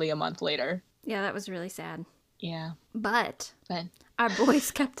literally a month later. Yeah, that was really sad. Yeah. But our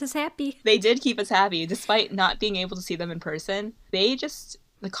boys kept us happy. They did keep us happy, despite not being able to see them in person.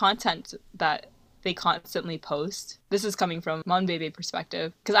 The content that they constantly post, this is coming from Monbebe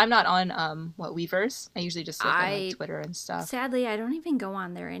perspective, because I'm not on, Weverse. I usually just look on like, Twitter and stuff. Sadly, I don't even go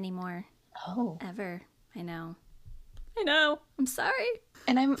on there anymore. Oh. Ever. I know. I'm sorry.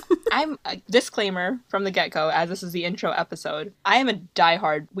 And I'm a disclaimer from the get-go, as this is the intro episode. I am a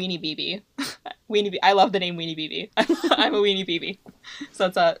diehard Weenie BB. I love the name Weenie BB. I'm a Weenie BB. So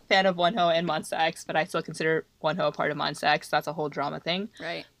it's a fan of Wonho and Monsta X, but I still consider Wonho a part of Monsta X. That's a whole drama thing.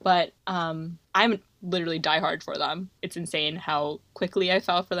 Right. But I'm literally diehard for them. It's insane how quickly I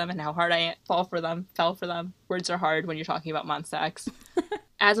fell for them and how hard I fell for them. Words are hard when you're talking about Monsta X.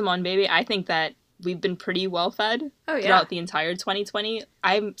 As a Monbebe, I think that we've been pretty well fed throughout the entire 2020.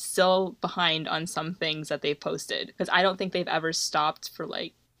 I'm still behind on some things that they've posted, because I don't think they've ever stopped for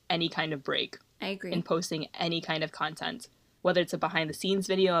like any kind of break. I agree. In posting any kind of content, whether it's a behind the scenes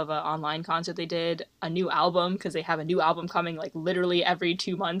video of an online concert they did, a new album, because they have a new album coming like literally every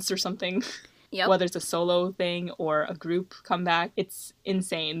 2 months or something. Yep. Whether it's a solo thing or a group comeback, it's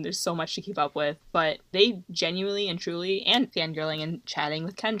insane. There's so much to keep up with. But they genuinely and truly, and fangirling and chatting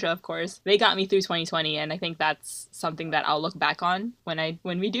with Kendra, of course, they got me through 2020, and I think that's something that I'll look back on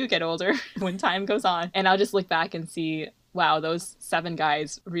when we do get older, when time goes on. And I'll just look back and see, wow, those 7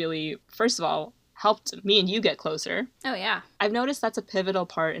 guys really, first of all, helped me and you get closer. Oh, yeah. I've noticed that's a pivotal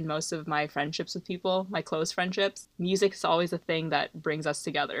part in most of my friendships with people, my close friendships. Music is always a thing that brings us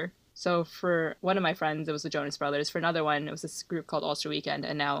together. So for one of my friends, it was the Jonas Brothers. For another one, it was this group called Ulster Weekend.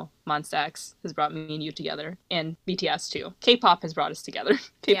 And now Monsta X has brought me and you together. And BTS too. K-pop has brought us together.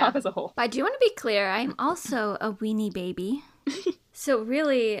 K-pop as a whole. But I do want to be clear, I'm also a weenie baby. So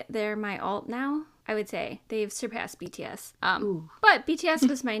really, they're my alt now. I would say they've surpassed BTS. But BTS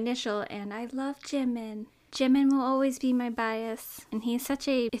was my initial, and I love Jimin. Jimin will always be my bias, and he's such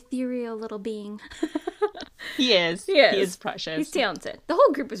a ethereal little being. He is. He is precious. He's talented. The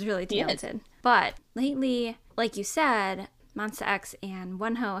whole group is really talented. But lately, like you said, Monsta X and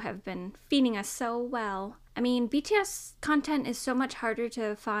Wonho have been feeding us so well. I mean, BTS content is so much harder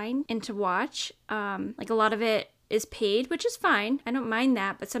to find and to watch. Like a lot of it is paid, which is fine. I don't mind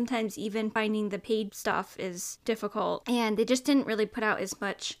that, but sometimes even finding the paid stuff is difficult. And they just didn't really put out as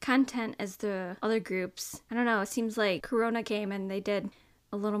much content as the other groups. I don't know, it seems like Corona came and they did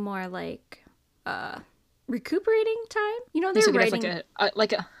a little more like recuperating time. You know, they're writing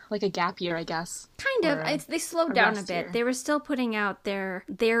like a gap year, I guess. Kind of. They slowed down a bit. Year. They were still putting out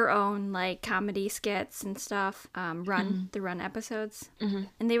their own like comedy skits and stuff. The Run episodes, and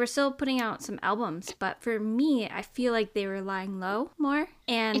they were still putting out some albums. But for me, I feel like they were lying low more.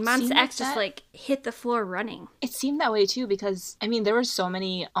 And Monsta X just like hit the floor running. It seemed that way too because I mean there were so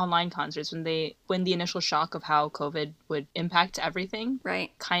many online concerts when the initial shock of how COVID would impact everything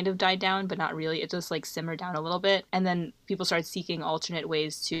kind of died down, but not really. It just like simmered down a little bit, and then people started seeking alternate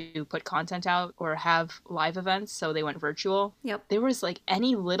ways to put content out or have live events, so they went virtual. Yep. There was like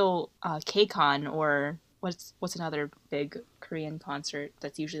any little K-Con or what's another big Korean concert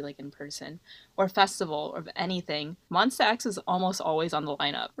that's usually like in person or festival or anything. Monsta X is almost always on the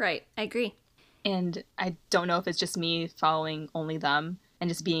lineup. Right. I agree. And I don't know if it's just me following only them and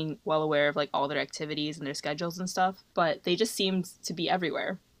just being well aware of like all their activities and their schedules and stuff, but they just seemed to be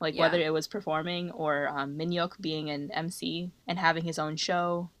everywhere. Like whether it was performing or Minhyuk being an MC and having his own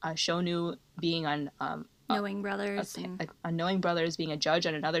show, Shonu being on Knowing Brothers, on Knowing Brothers, being a judge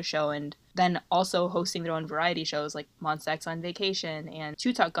on another show, and then also hosting their own variety shows like Monsta X on Vacation, and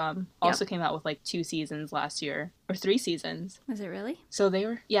Chutakgum also came out with like 2 seasons last year or 3 seasons. Was it really? So they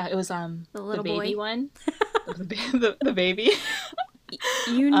were it was the little baby boy one, the baby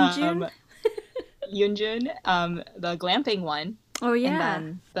Yoonjun, Yoonjun, the glamping one. Oh, yeah. And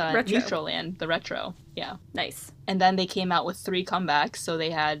then the retro. Neutral Land, the retro. Yeah. Nice. And then they came out with 3 comebacks. So they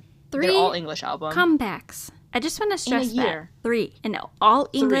had 3 their all-English album. Comebacks. I just want to stress in a year. that. 3. An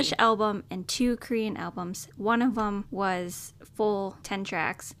all-English album and 2 Korean albums. One of them was full 10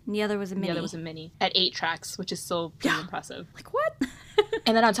 tracks. And the other was a mini. The other was a mini. At 8 tracks, which is still pretty impressive. Like, what?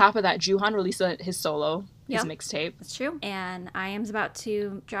 And then on top of that, Juhan released his solo, his mixtape. That's true. And I.Am's about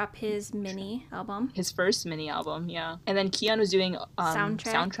to drop his mini album. His first mini album, yeah. And then Kian was doing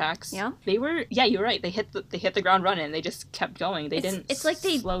soundtracks. Yeah. They were, you're right. They hit the ground running. They just kept going. They didn't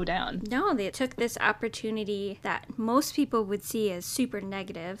slow down. No, they took this opportunity that most people would see as super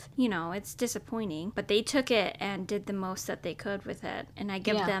negative. You know, it's disappointing. But they took it and did the most that they could with it. And I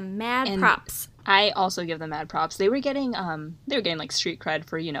give them mad props. I also give them mad props. They were getting like street cred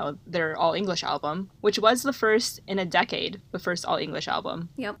for, you know, their all English album, which was the first in a decade, the first all English album.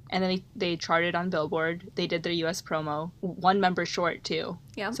 Yep. And then they charted on Billboard. They did their US promo, 1 member short too.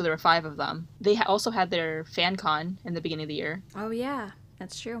 Yeah. So there were 5 of them. They also had their fan con in the beginning of the year. Oh yeah.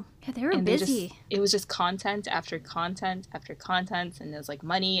 That's true. Yeah, they were busy. It was just content after content after content, and it was like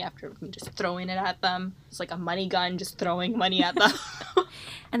money after just throwing it at them. It's like a money gun, just throwing money at them.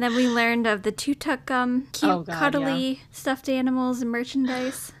 And then we learned of the Chutakgum, cute, cuddly stuffed animals and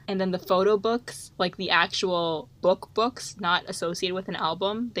merchandise. And then the photo books, like the actual books, not associated with an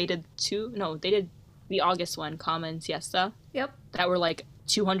album. They did the August one, Kama and Siesta. Yep. That were like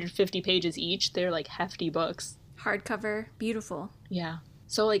 250 pages each. They're like hefty books. Hardcover, beautiful. Yeah.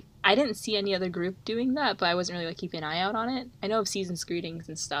 So, like, I didn't see any other group doing that, but I wasn't really, like, keeping an eye out on it. I know of Season's Greetings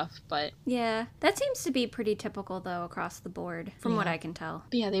and stuff, but... Yeah, that seems to be pretty typical, though, across the board, from what I can tell.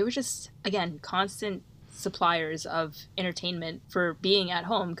 But yeah, they were just, again, constant suppliers of entertainment for being at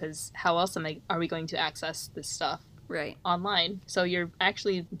home, because how else are we going to access this stuff online? So you're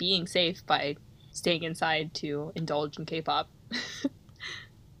actually being safe by staying inside to indulge in K-pop.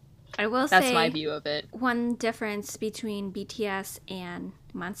 I will say that's my view of it. One difference between BTS and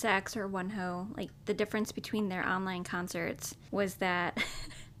Monsta X or Wonho, like the difference between their online concerts was that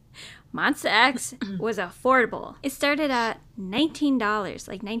Monster X was affordable. It started at $19,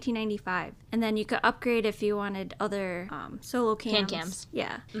 like $19.95, and then you could upgrade if you wanted other solo cams. Hand cams.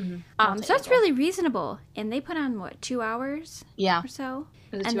 Yeah. Mm-hmm. So it's really reasonable. And they put on what, 2 hours? Yeah. Or so.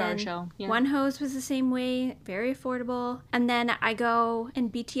 It was a 2-hour show. Yeah. One hose was the same way, very affordable. And then I go,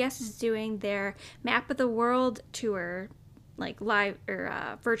 and BTS is doing their Map of the World tour, like live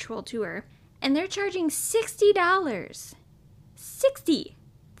or virtual tour, and they're charging $60. 60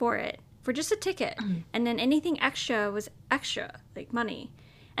 for it, for just a ticket. And then anything extra was extra, like money.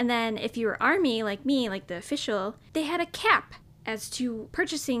 And then if you were Army, like me, like the official, they had a cap as to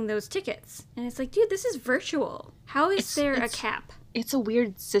purchasing those tickets. And it's like, dude, this is virtual. How is there a cap? It's a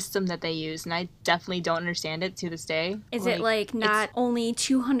weird system that they use, and I definitely don't understand it to this day. Is it like not only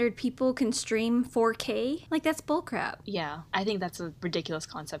 200 people can stream 4K? Like, that's bullcrap. Yeah, I think that's a ridiculous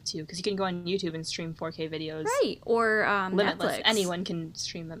concept too, because you can go on YouTube and stream 4K videos. Right, or limitless. Netflix. Anyone can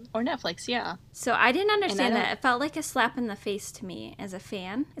stream them. Or Netflix, yeah. So I didn't understand that. It felt like a slap in the face to me as a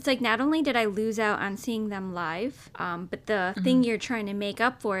fan. It's like, not only did I lose out on seeing them live, but the thing you're trying to make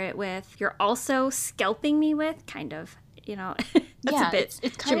up for it with, you're also scalping me with, kind of. You know, that's a bit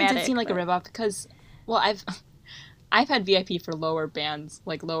it kind of did seem like a ripoff because, well, I've had VIP for lower bands,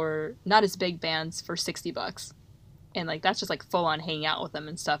 like lower, not as big bands for $60, and like that's just like full on hanging out with them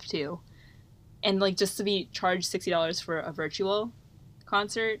and stuff too, and like just to be charged $60 for a virtual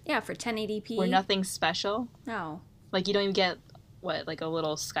concert, for 1080p, where nothing's special. No, like you don't even get like a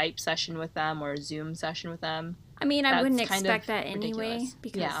little Skype session with them or a Zoom session with them. I mean, I wouldn't expect that anyway, ridiculous.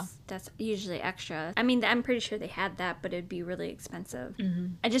 because that's usually extra. I mean, I'm pretty sure they had that, but it'd be really expensive.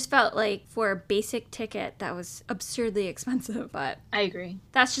 I just felt like for a basic ticket, that was absurdly expensive, but I agree.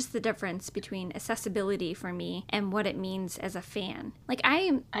 That's just the difference between accessibility for me and what it means as a fan. Like,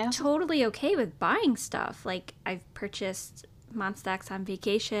 I am totally okay with buying stuff. Like, I've purchased Monster X on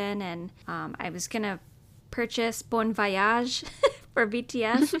vacation, and I was going to purchase Bon Voyage for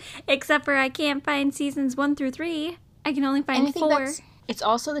BTS, except for I can't find seasons 1 through 3. I can only find 4. It's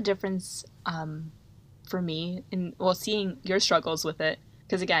also the difference for me in seeing your struggles with it,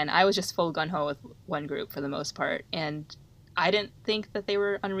 because again, I was just full gung-ho with one group for the most part, and I didn't think that they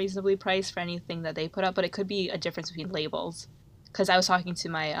were unreasonably priced for anything that they put up, but it could be a difference between labels, because I was talking to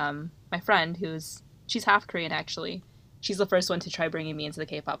my my friend she's half Korean actually. She's the first one to try bringing me into the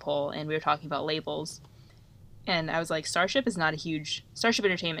K-pop hole, and we were talking about labels. And I was like, Starship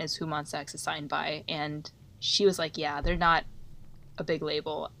Entertainment is who Monsta X is signed by. And she was like, yeah, they're not a big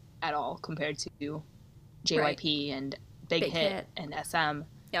label at all compared to JYP and Big Hit and SM.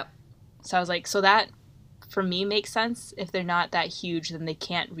 Yep. So I was like, so that, for me, makes sense. If they're not that huge, then they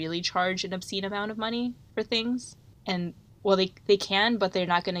can't really charge an obscene amount of money for things. And, well, they can, but they're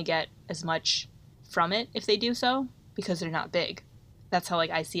not going to get as much from it if they do so, because they're not big. That's how, like,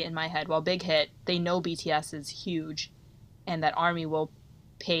 I see it in my head. While Big Hit, they know BTS is huge, and that ARMY will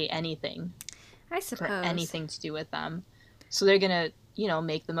pay anything. I suppose. For anything to do with them. So they're going to,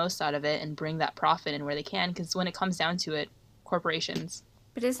 make the most out of it and bring that profit in where they can, because when it comes down to it, corporations,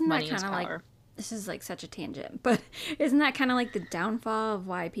 but isn't that kind of like, this is like such a tangent, but isn't that kind of like the downfall of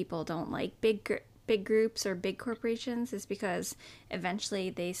why people don't like big groups or big corporations, is because eventually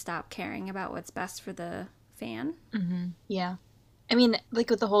they stop caring about what's best for the fan? Mm-hmm. Yeah. I mean, like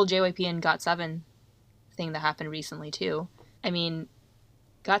with the whole JYP and GOT7 thing that happened recently, too. I mean,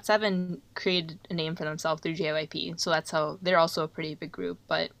 GOT7 created a name for themselves through JYP, so that's how they're also a pretty big group.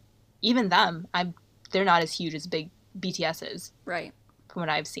 But even them, they're not as huge as big BTS is. Right. From what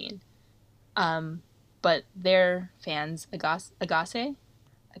I've seen. But their fans, Agase?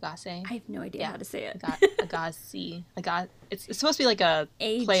 I have no idea how to say it. Agase. It's supposed to be like a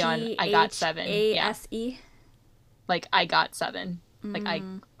play on I Got 7. A-G-H-A-S-E? Like I got 7,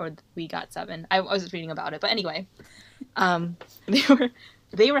 like we got 7. I was reading about it, but anyway,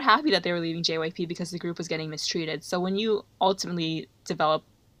 they were happy that they were leaving JYP because the group was getting mistreated. So when you ultimately develop,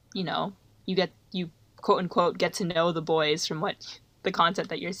 you quote unquote get to know the boys from what the content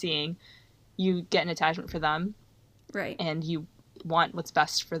that you're seeing, you get an attachment for them, right? And you want what's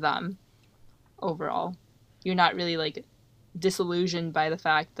best for them overall. You're not really like disillusioned by the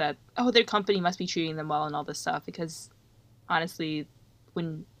fact that, oh, their company must be treating them well and all this stuff, because honestly,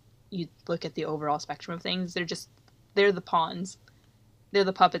 when you look at the overall spectrum of things, they're the pawns, they're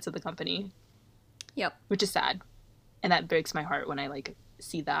the puppets of the company. Yep. Which is sad, and that breaks my heart when I like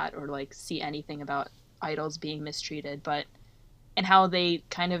see that, or like see anything about idols being mistreated, and how they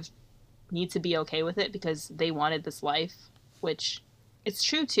kind of need to be okay with it because they wanted this life, which it's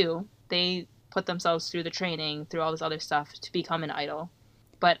true too. They put themselves through the training, through all this other stuff to become an idol.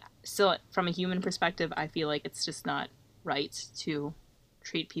 But still, from a human perspective, I feel like it's just not right to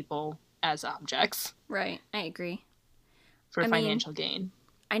treat people as objects Right. I agree. for I mean, financial gain.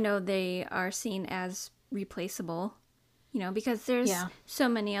 I know they are seen as replaceable, because there's Yeah. so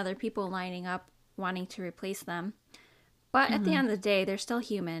many other people lining up wanting to replace them. But at the end of the day, they're still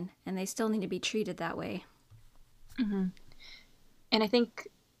human, and they still need to be treated that way. And I think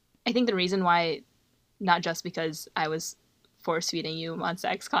the reason why, not just because I was force feeding you Monsta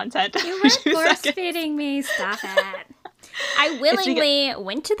X content. You weren't force feeding me. Stop it. I willingly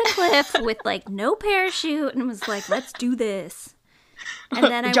went to the cliff with like no parachute and was like, let's do this. And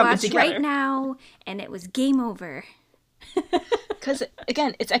then I watched Right Now, and it was game over. Because,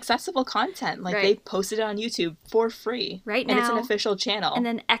 again, it's accessible content. Like, they posted it on YouTube for free. Right Now. And it's an official channel. And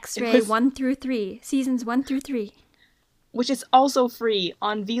then X-Ray 1 through 3. Seasons 1 through 3. Which is also free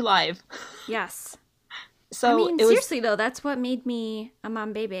on VLive. Yes. So I mean, seriously, though, that's what made me a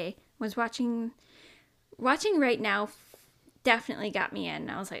mom baby. Was watching Right Now definitely got me in.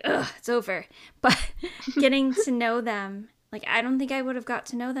 I was like, ugh, it's over. But getting to know them, like, I don't think I would have got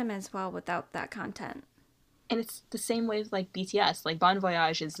to know them as well without that content. And it's the same way with, like, BTS. Like, Bon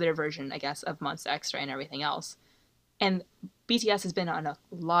Voyage is their version, I guess, of Monsta X and everything else. And BTS has been on a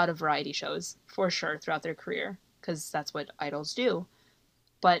lot of variety shows, for sure, throughout their career. Because that's what idols do.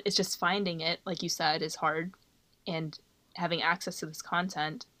 But it's just finding it, like you said, is hard. And having access to this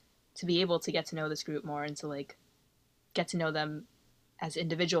content to be able to get to know this group more and to, like, get to know them as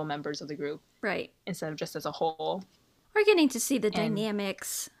individual members of the group. Right. Instead of just as a whole. Or getting to see the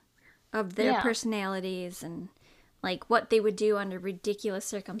dynamics of their personalities and, like, what they would do under ridiculous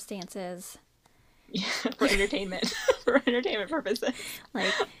circumstances. Yeah, for entertainment. For entertainment purposes.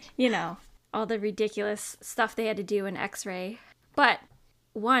 Like, all the ridiculous stuff they had to do in X-Ray. But,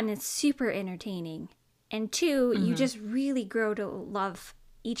 one, it's super entertaining. And two, you just really grow to love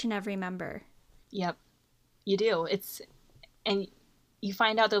each and every member. Yep. You do. And you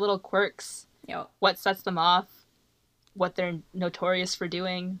find out their little quirks. Yep. What sets them off. What they're notorious for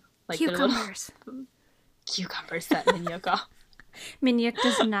doing. Like cucumbers. Cucumbers set Minhyuk off. Minhyuk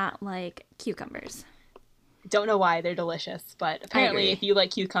does not like cucumbers. Don't know why, they're delicious, but apparently if you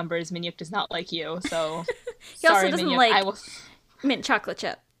like cucumbers, Minhyuk does not like you, so he sorry, also doesn't Minhyuk. like mint chocolate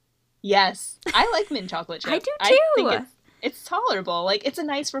chip. Yes, I like mint chocolate chip. I do too. I think it's tolerable. Like, it's a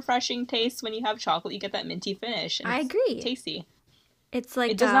nice, refreshing taste when you have chocolate. You get that minty finish. And I agree. Tasty. It's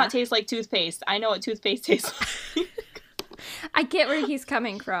like it does not taste like toothpaste. I know what toothpaste tastes like. I get where he's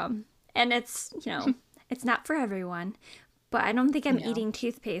coming from, and it's it's not for everyone. But I don't think I'm eating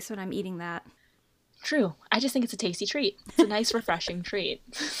toothpaste when I'm eating that. True. I just think it's a tasty treat. It's a nice, refreshing treat.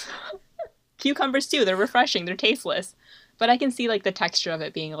 Cucumbers, too. They're refreshing. They're tasteless. But I can see, like, the texture of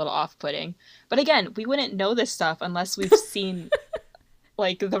it being a little off-putting. But again, we wouldn't know this stuff unless we've seen,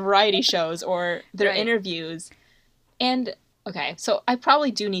 like, the variety shows or their interviews. And, okay, so I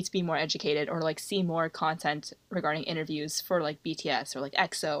probably do need to be more educated or, like, see more content regarding interviews for, like, BTS or, like,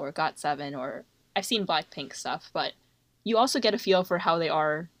 EXO or GOT7 or... I've seen Blackpink stuff, but you also get a feel for how they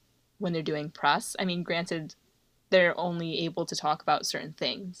are when they're doing press. I mean, granted, they're only able to talk about certain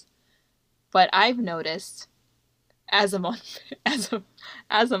things. But I've noticed, as a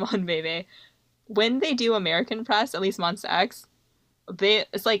Mon baby, when they do American press, at least Monsta X,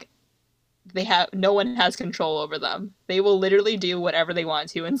 it's like no one has control over them. They will literally do whatever they want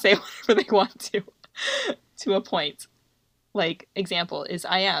to and say whatever they want to a point. Like, example is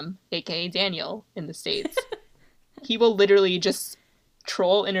IM, aka Daniel, in the States. He will literally just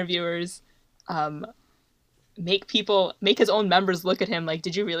troll interviewers, make his own members look at him like,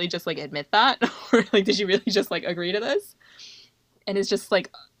 did you really just, like, admit that? Or, like, did you really just, like, agree to this? And it's just, like,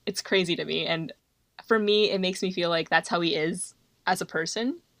 it's crazy to me. And for me, it makes me feel like that's how he is as a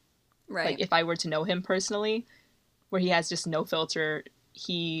person. Right. Like, if I were to know him personally, where he has just no filter,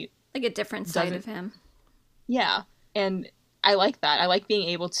 like a different side of him. Yeah. And I like that. I like being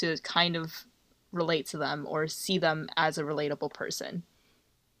able to kind of relate to them or see them as a relatable person,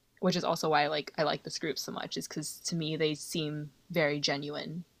 which is also why I like this group so much, is because to me they seem very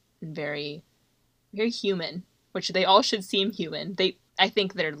genuine and very, very human, which they all should seem human. I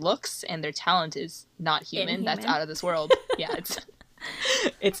think their looks and their talent is not human. That's out of this world. Yeah,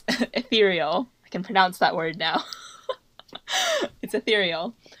 it's ethereal. I can pronounce that word now. It's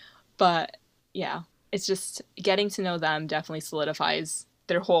ethereal. But yeah, it's just getting to know them definitely solidifies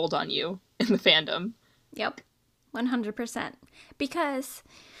their hold on you in the fandom. Yep, 100%. Because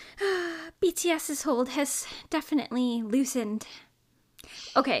BTS's hold has definitely loosened.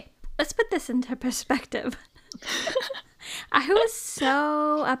 Okay, let's put this into perspective. I was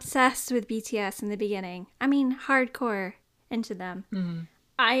so obsessed with BTS in the beginning. I mean, hardcore into them. Mm-hmm.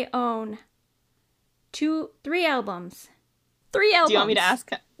 I own 3 albums 3 albums. Do you want me to ask?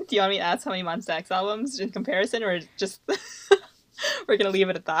 Do you want me to ask how many Monsta X albums in comparison, or just we're gonna leave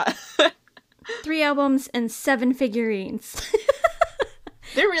it at that? 3 albums and 7 figurines.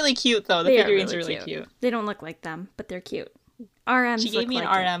 They're really cute, though. The figurines are really cute. They don't look like them, but they're cute. RMs. She gave me an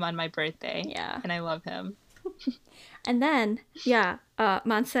like RM on my birthday. Yeah, and I love him. And then,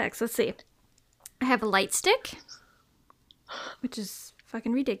 Monsta X. Let's see. I have a light stick, which is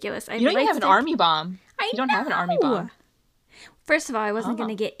fucking ridiculous. You don't even have an army bomb. You don't have an army bomb. First of all, I wasn't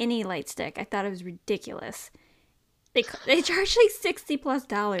gonna get any light stick. I thought it was ridiculous. They charge like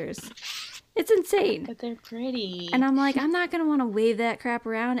 $60+. It's insane. But they're pretty. And I'm like, I'm not going to want to wave that crap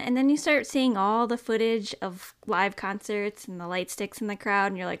around. And then you start seeing all the footage of live concerts and the light sticks in the crowd.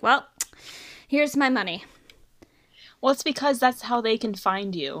 And you're like, well, here's my money. Well, it's because that's how they can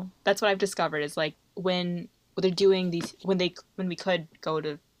find you. That's what I've discovered is like when they're doing these, when we could go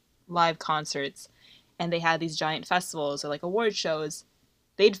to live concerts and they had these giant festivals or like award shows,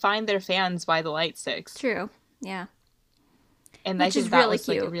 they'd find their fans by the light sticks. True. Yeah. And I think that was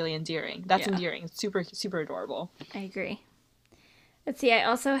like really endearing. That's endearing. It's super, super adorable. I agree. Let's see. I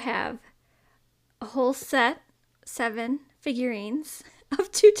also have a whole set, 7 figurines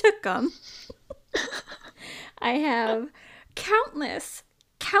of Two Tuck Gum. I have countless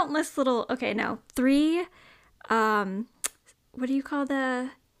little. Okay, no, 3. What do you call the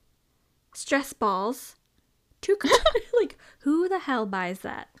stress balls? Like, who the hell buys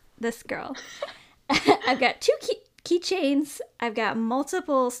that? This girl. I've got 2 keychains. I've got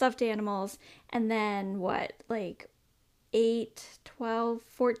multiple stuffed animals. And then what? Like 8, 12,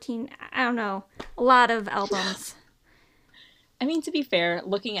 14. I don't know. A lot of albums. I mean, to be fair,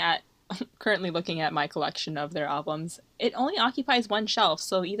 currently looking at my collection of their albums, it only occupies one shelf.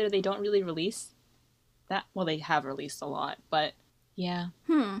 So either they don't really release that. Well, they have released a lot. But yeah.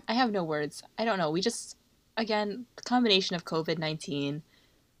 I have no words. I don't know. We just, again, the combination of COVID-19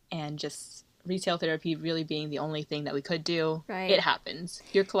 and just retail therapy really being the only thing that we could do. Right. It happens.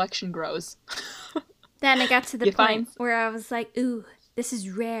 Your collection grows. Then I got to the point where I was like, ooh, this is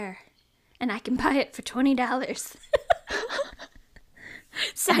rare. And I can buy it for $20.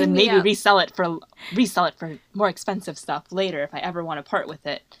 And then maybe resell it for more expensive stuff later if I ever want to part with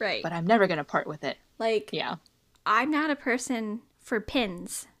it. Right. But I'm never going to part with it. Like, yeah. I'm not a person for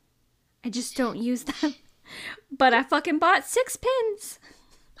pins. I just don't use them. But I fucking bought 6 pins.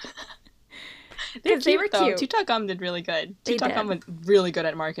 They were cute. Two Tuck Gum did really good. Two Tuck Gum was really good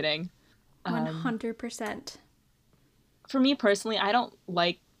at marketing. 100%. For me personally, I don't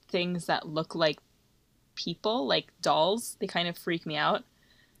like things that look like people, like dolls. They kind of freak me out.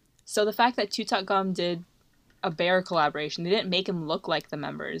 So the fact that Two Tuck Gum did a bear collaboration, they didn't make him look like the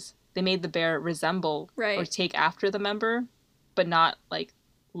members. They made the bear resemble or take after the member, but not like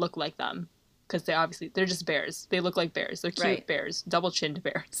look like them. Because they're just bears. They look like bears. They're cute bears. Double-chinned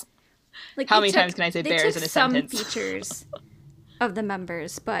bears. Like, how many times can I say bears in a sentence? Some features of the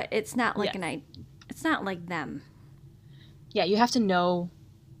members, but it's not like it's not like them. Yeah, you have to know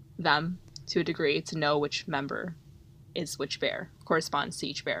them to a degree to know which member is which bear, corresponds to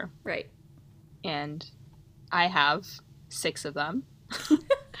each bear. Right. And I have 6 of them.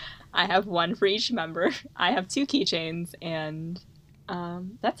 I have 1 for each member. I have 2 keychains, and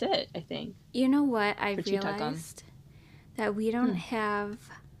that's it, I think. You know what I realized? That we don't have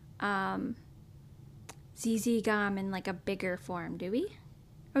ZZ Gum in like a bigger form, do we?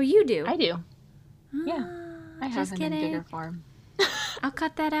 Oh, you do? I do. Yeah. I have them in bigger form. I'll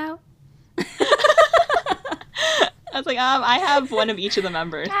cut that out. I was like, I have 1 of each of the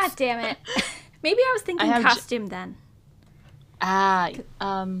members. God damn it. Maybe I was thinking costume then. I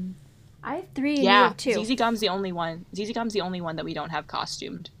have 3 and you have 2. ZZ Gum's the only one. ZZ Gum's the only one that we don't have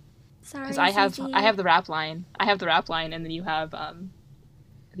costumed. Sorry, because I have the rap line. I have the rap line, and then you have the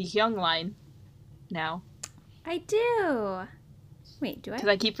Hyung line now. I do. Wait, do I? Because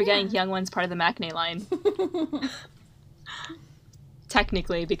I keep forgetting Hyung Won's part of the Maknae line.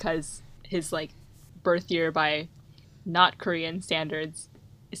 Technically, because his like birth year by not Korean standards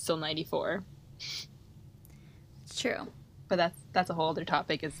is still 94. It's true. But that's a whole other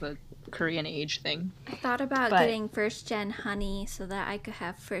topic, is the Korean age thing. I thought about getting first gen honey so that I could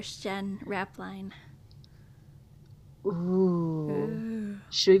have first gen rap line. Ooh.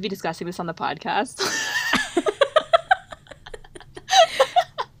 Should we be discussing this on the podcast?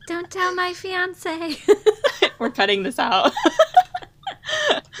 Don't tell my fiance. We're cutting this out.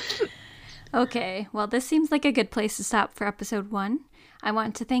 Okay, well, this seems like a good place to stop for episode 1. I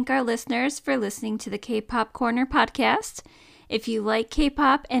want to thank our listeners for listening to the K-Pop Corner podcast. If you like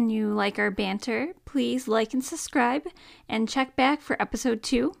K-pop and you like our banter, please like and subscribe and check back for episode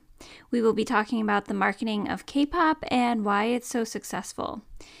 2. We will be talking about the marketing of K-pop and why it's so successful.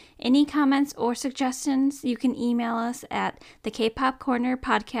 Any comments or suggestions, you can email us at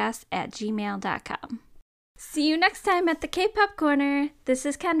thekpopcornerpodcast@gmail.com. See you next time at the K-Pop Corner. This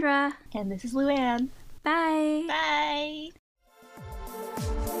is Kendra. And this is Luanne. Bye. Bye.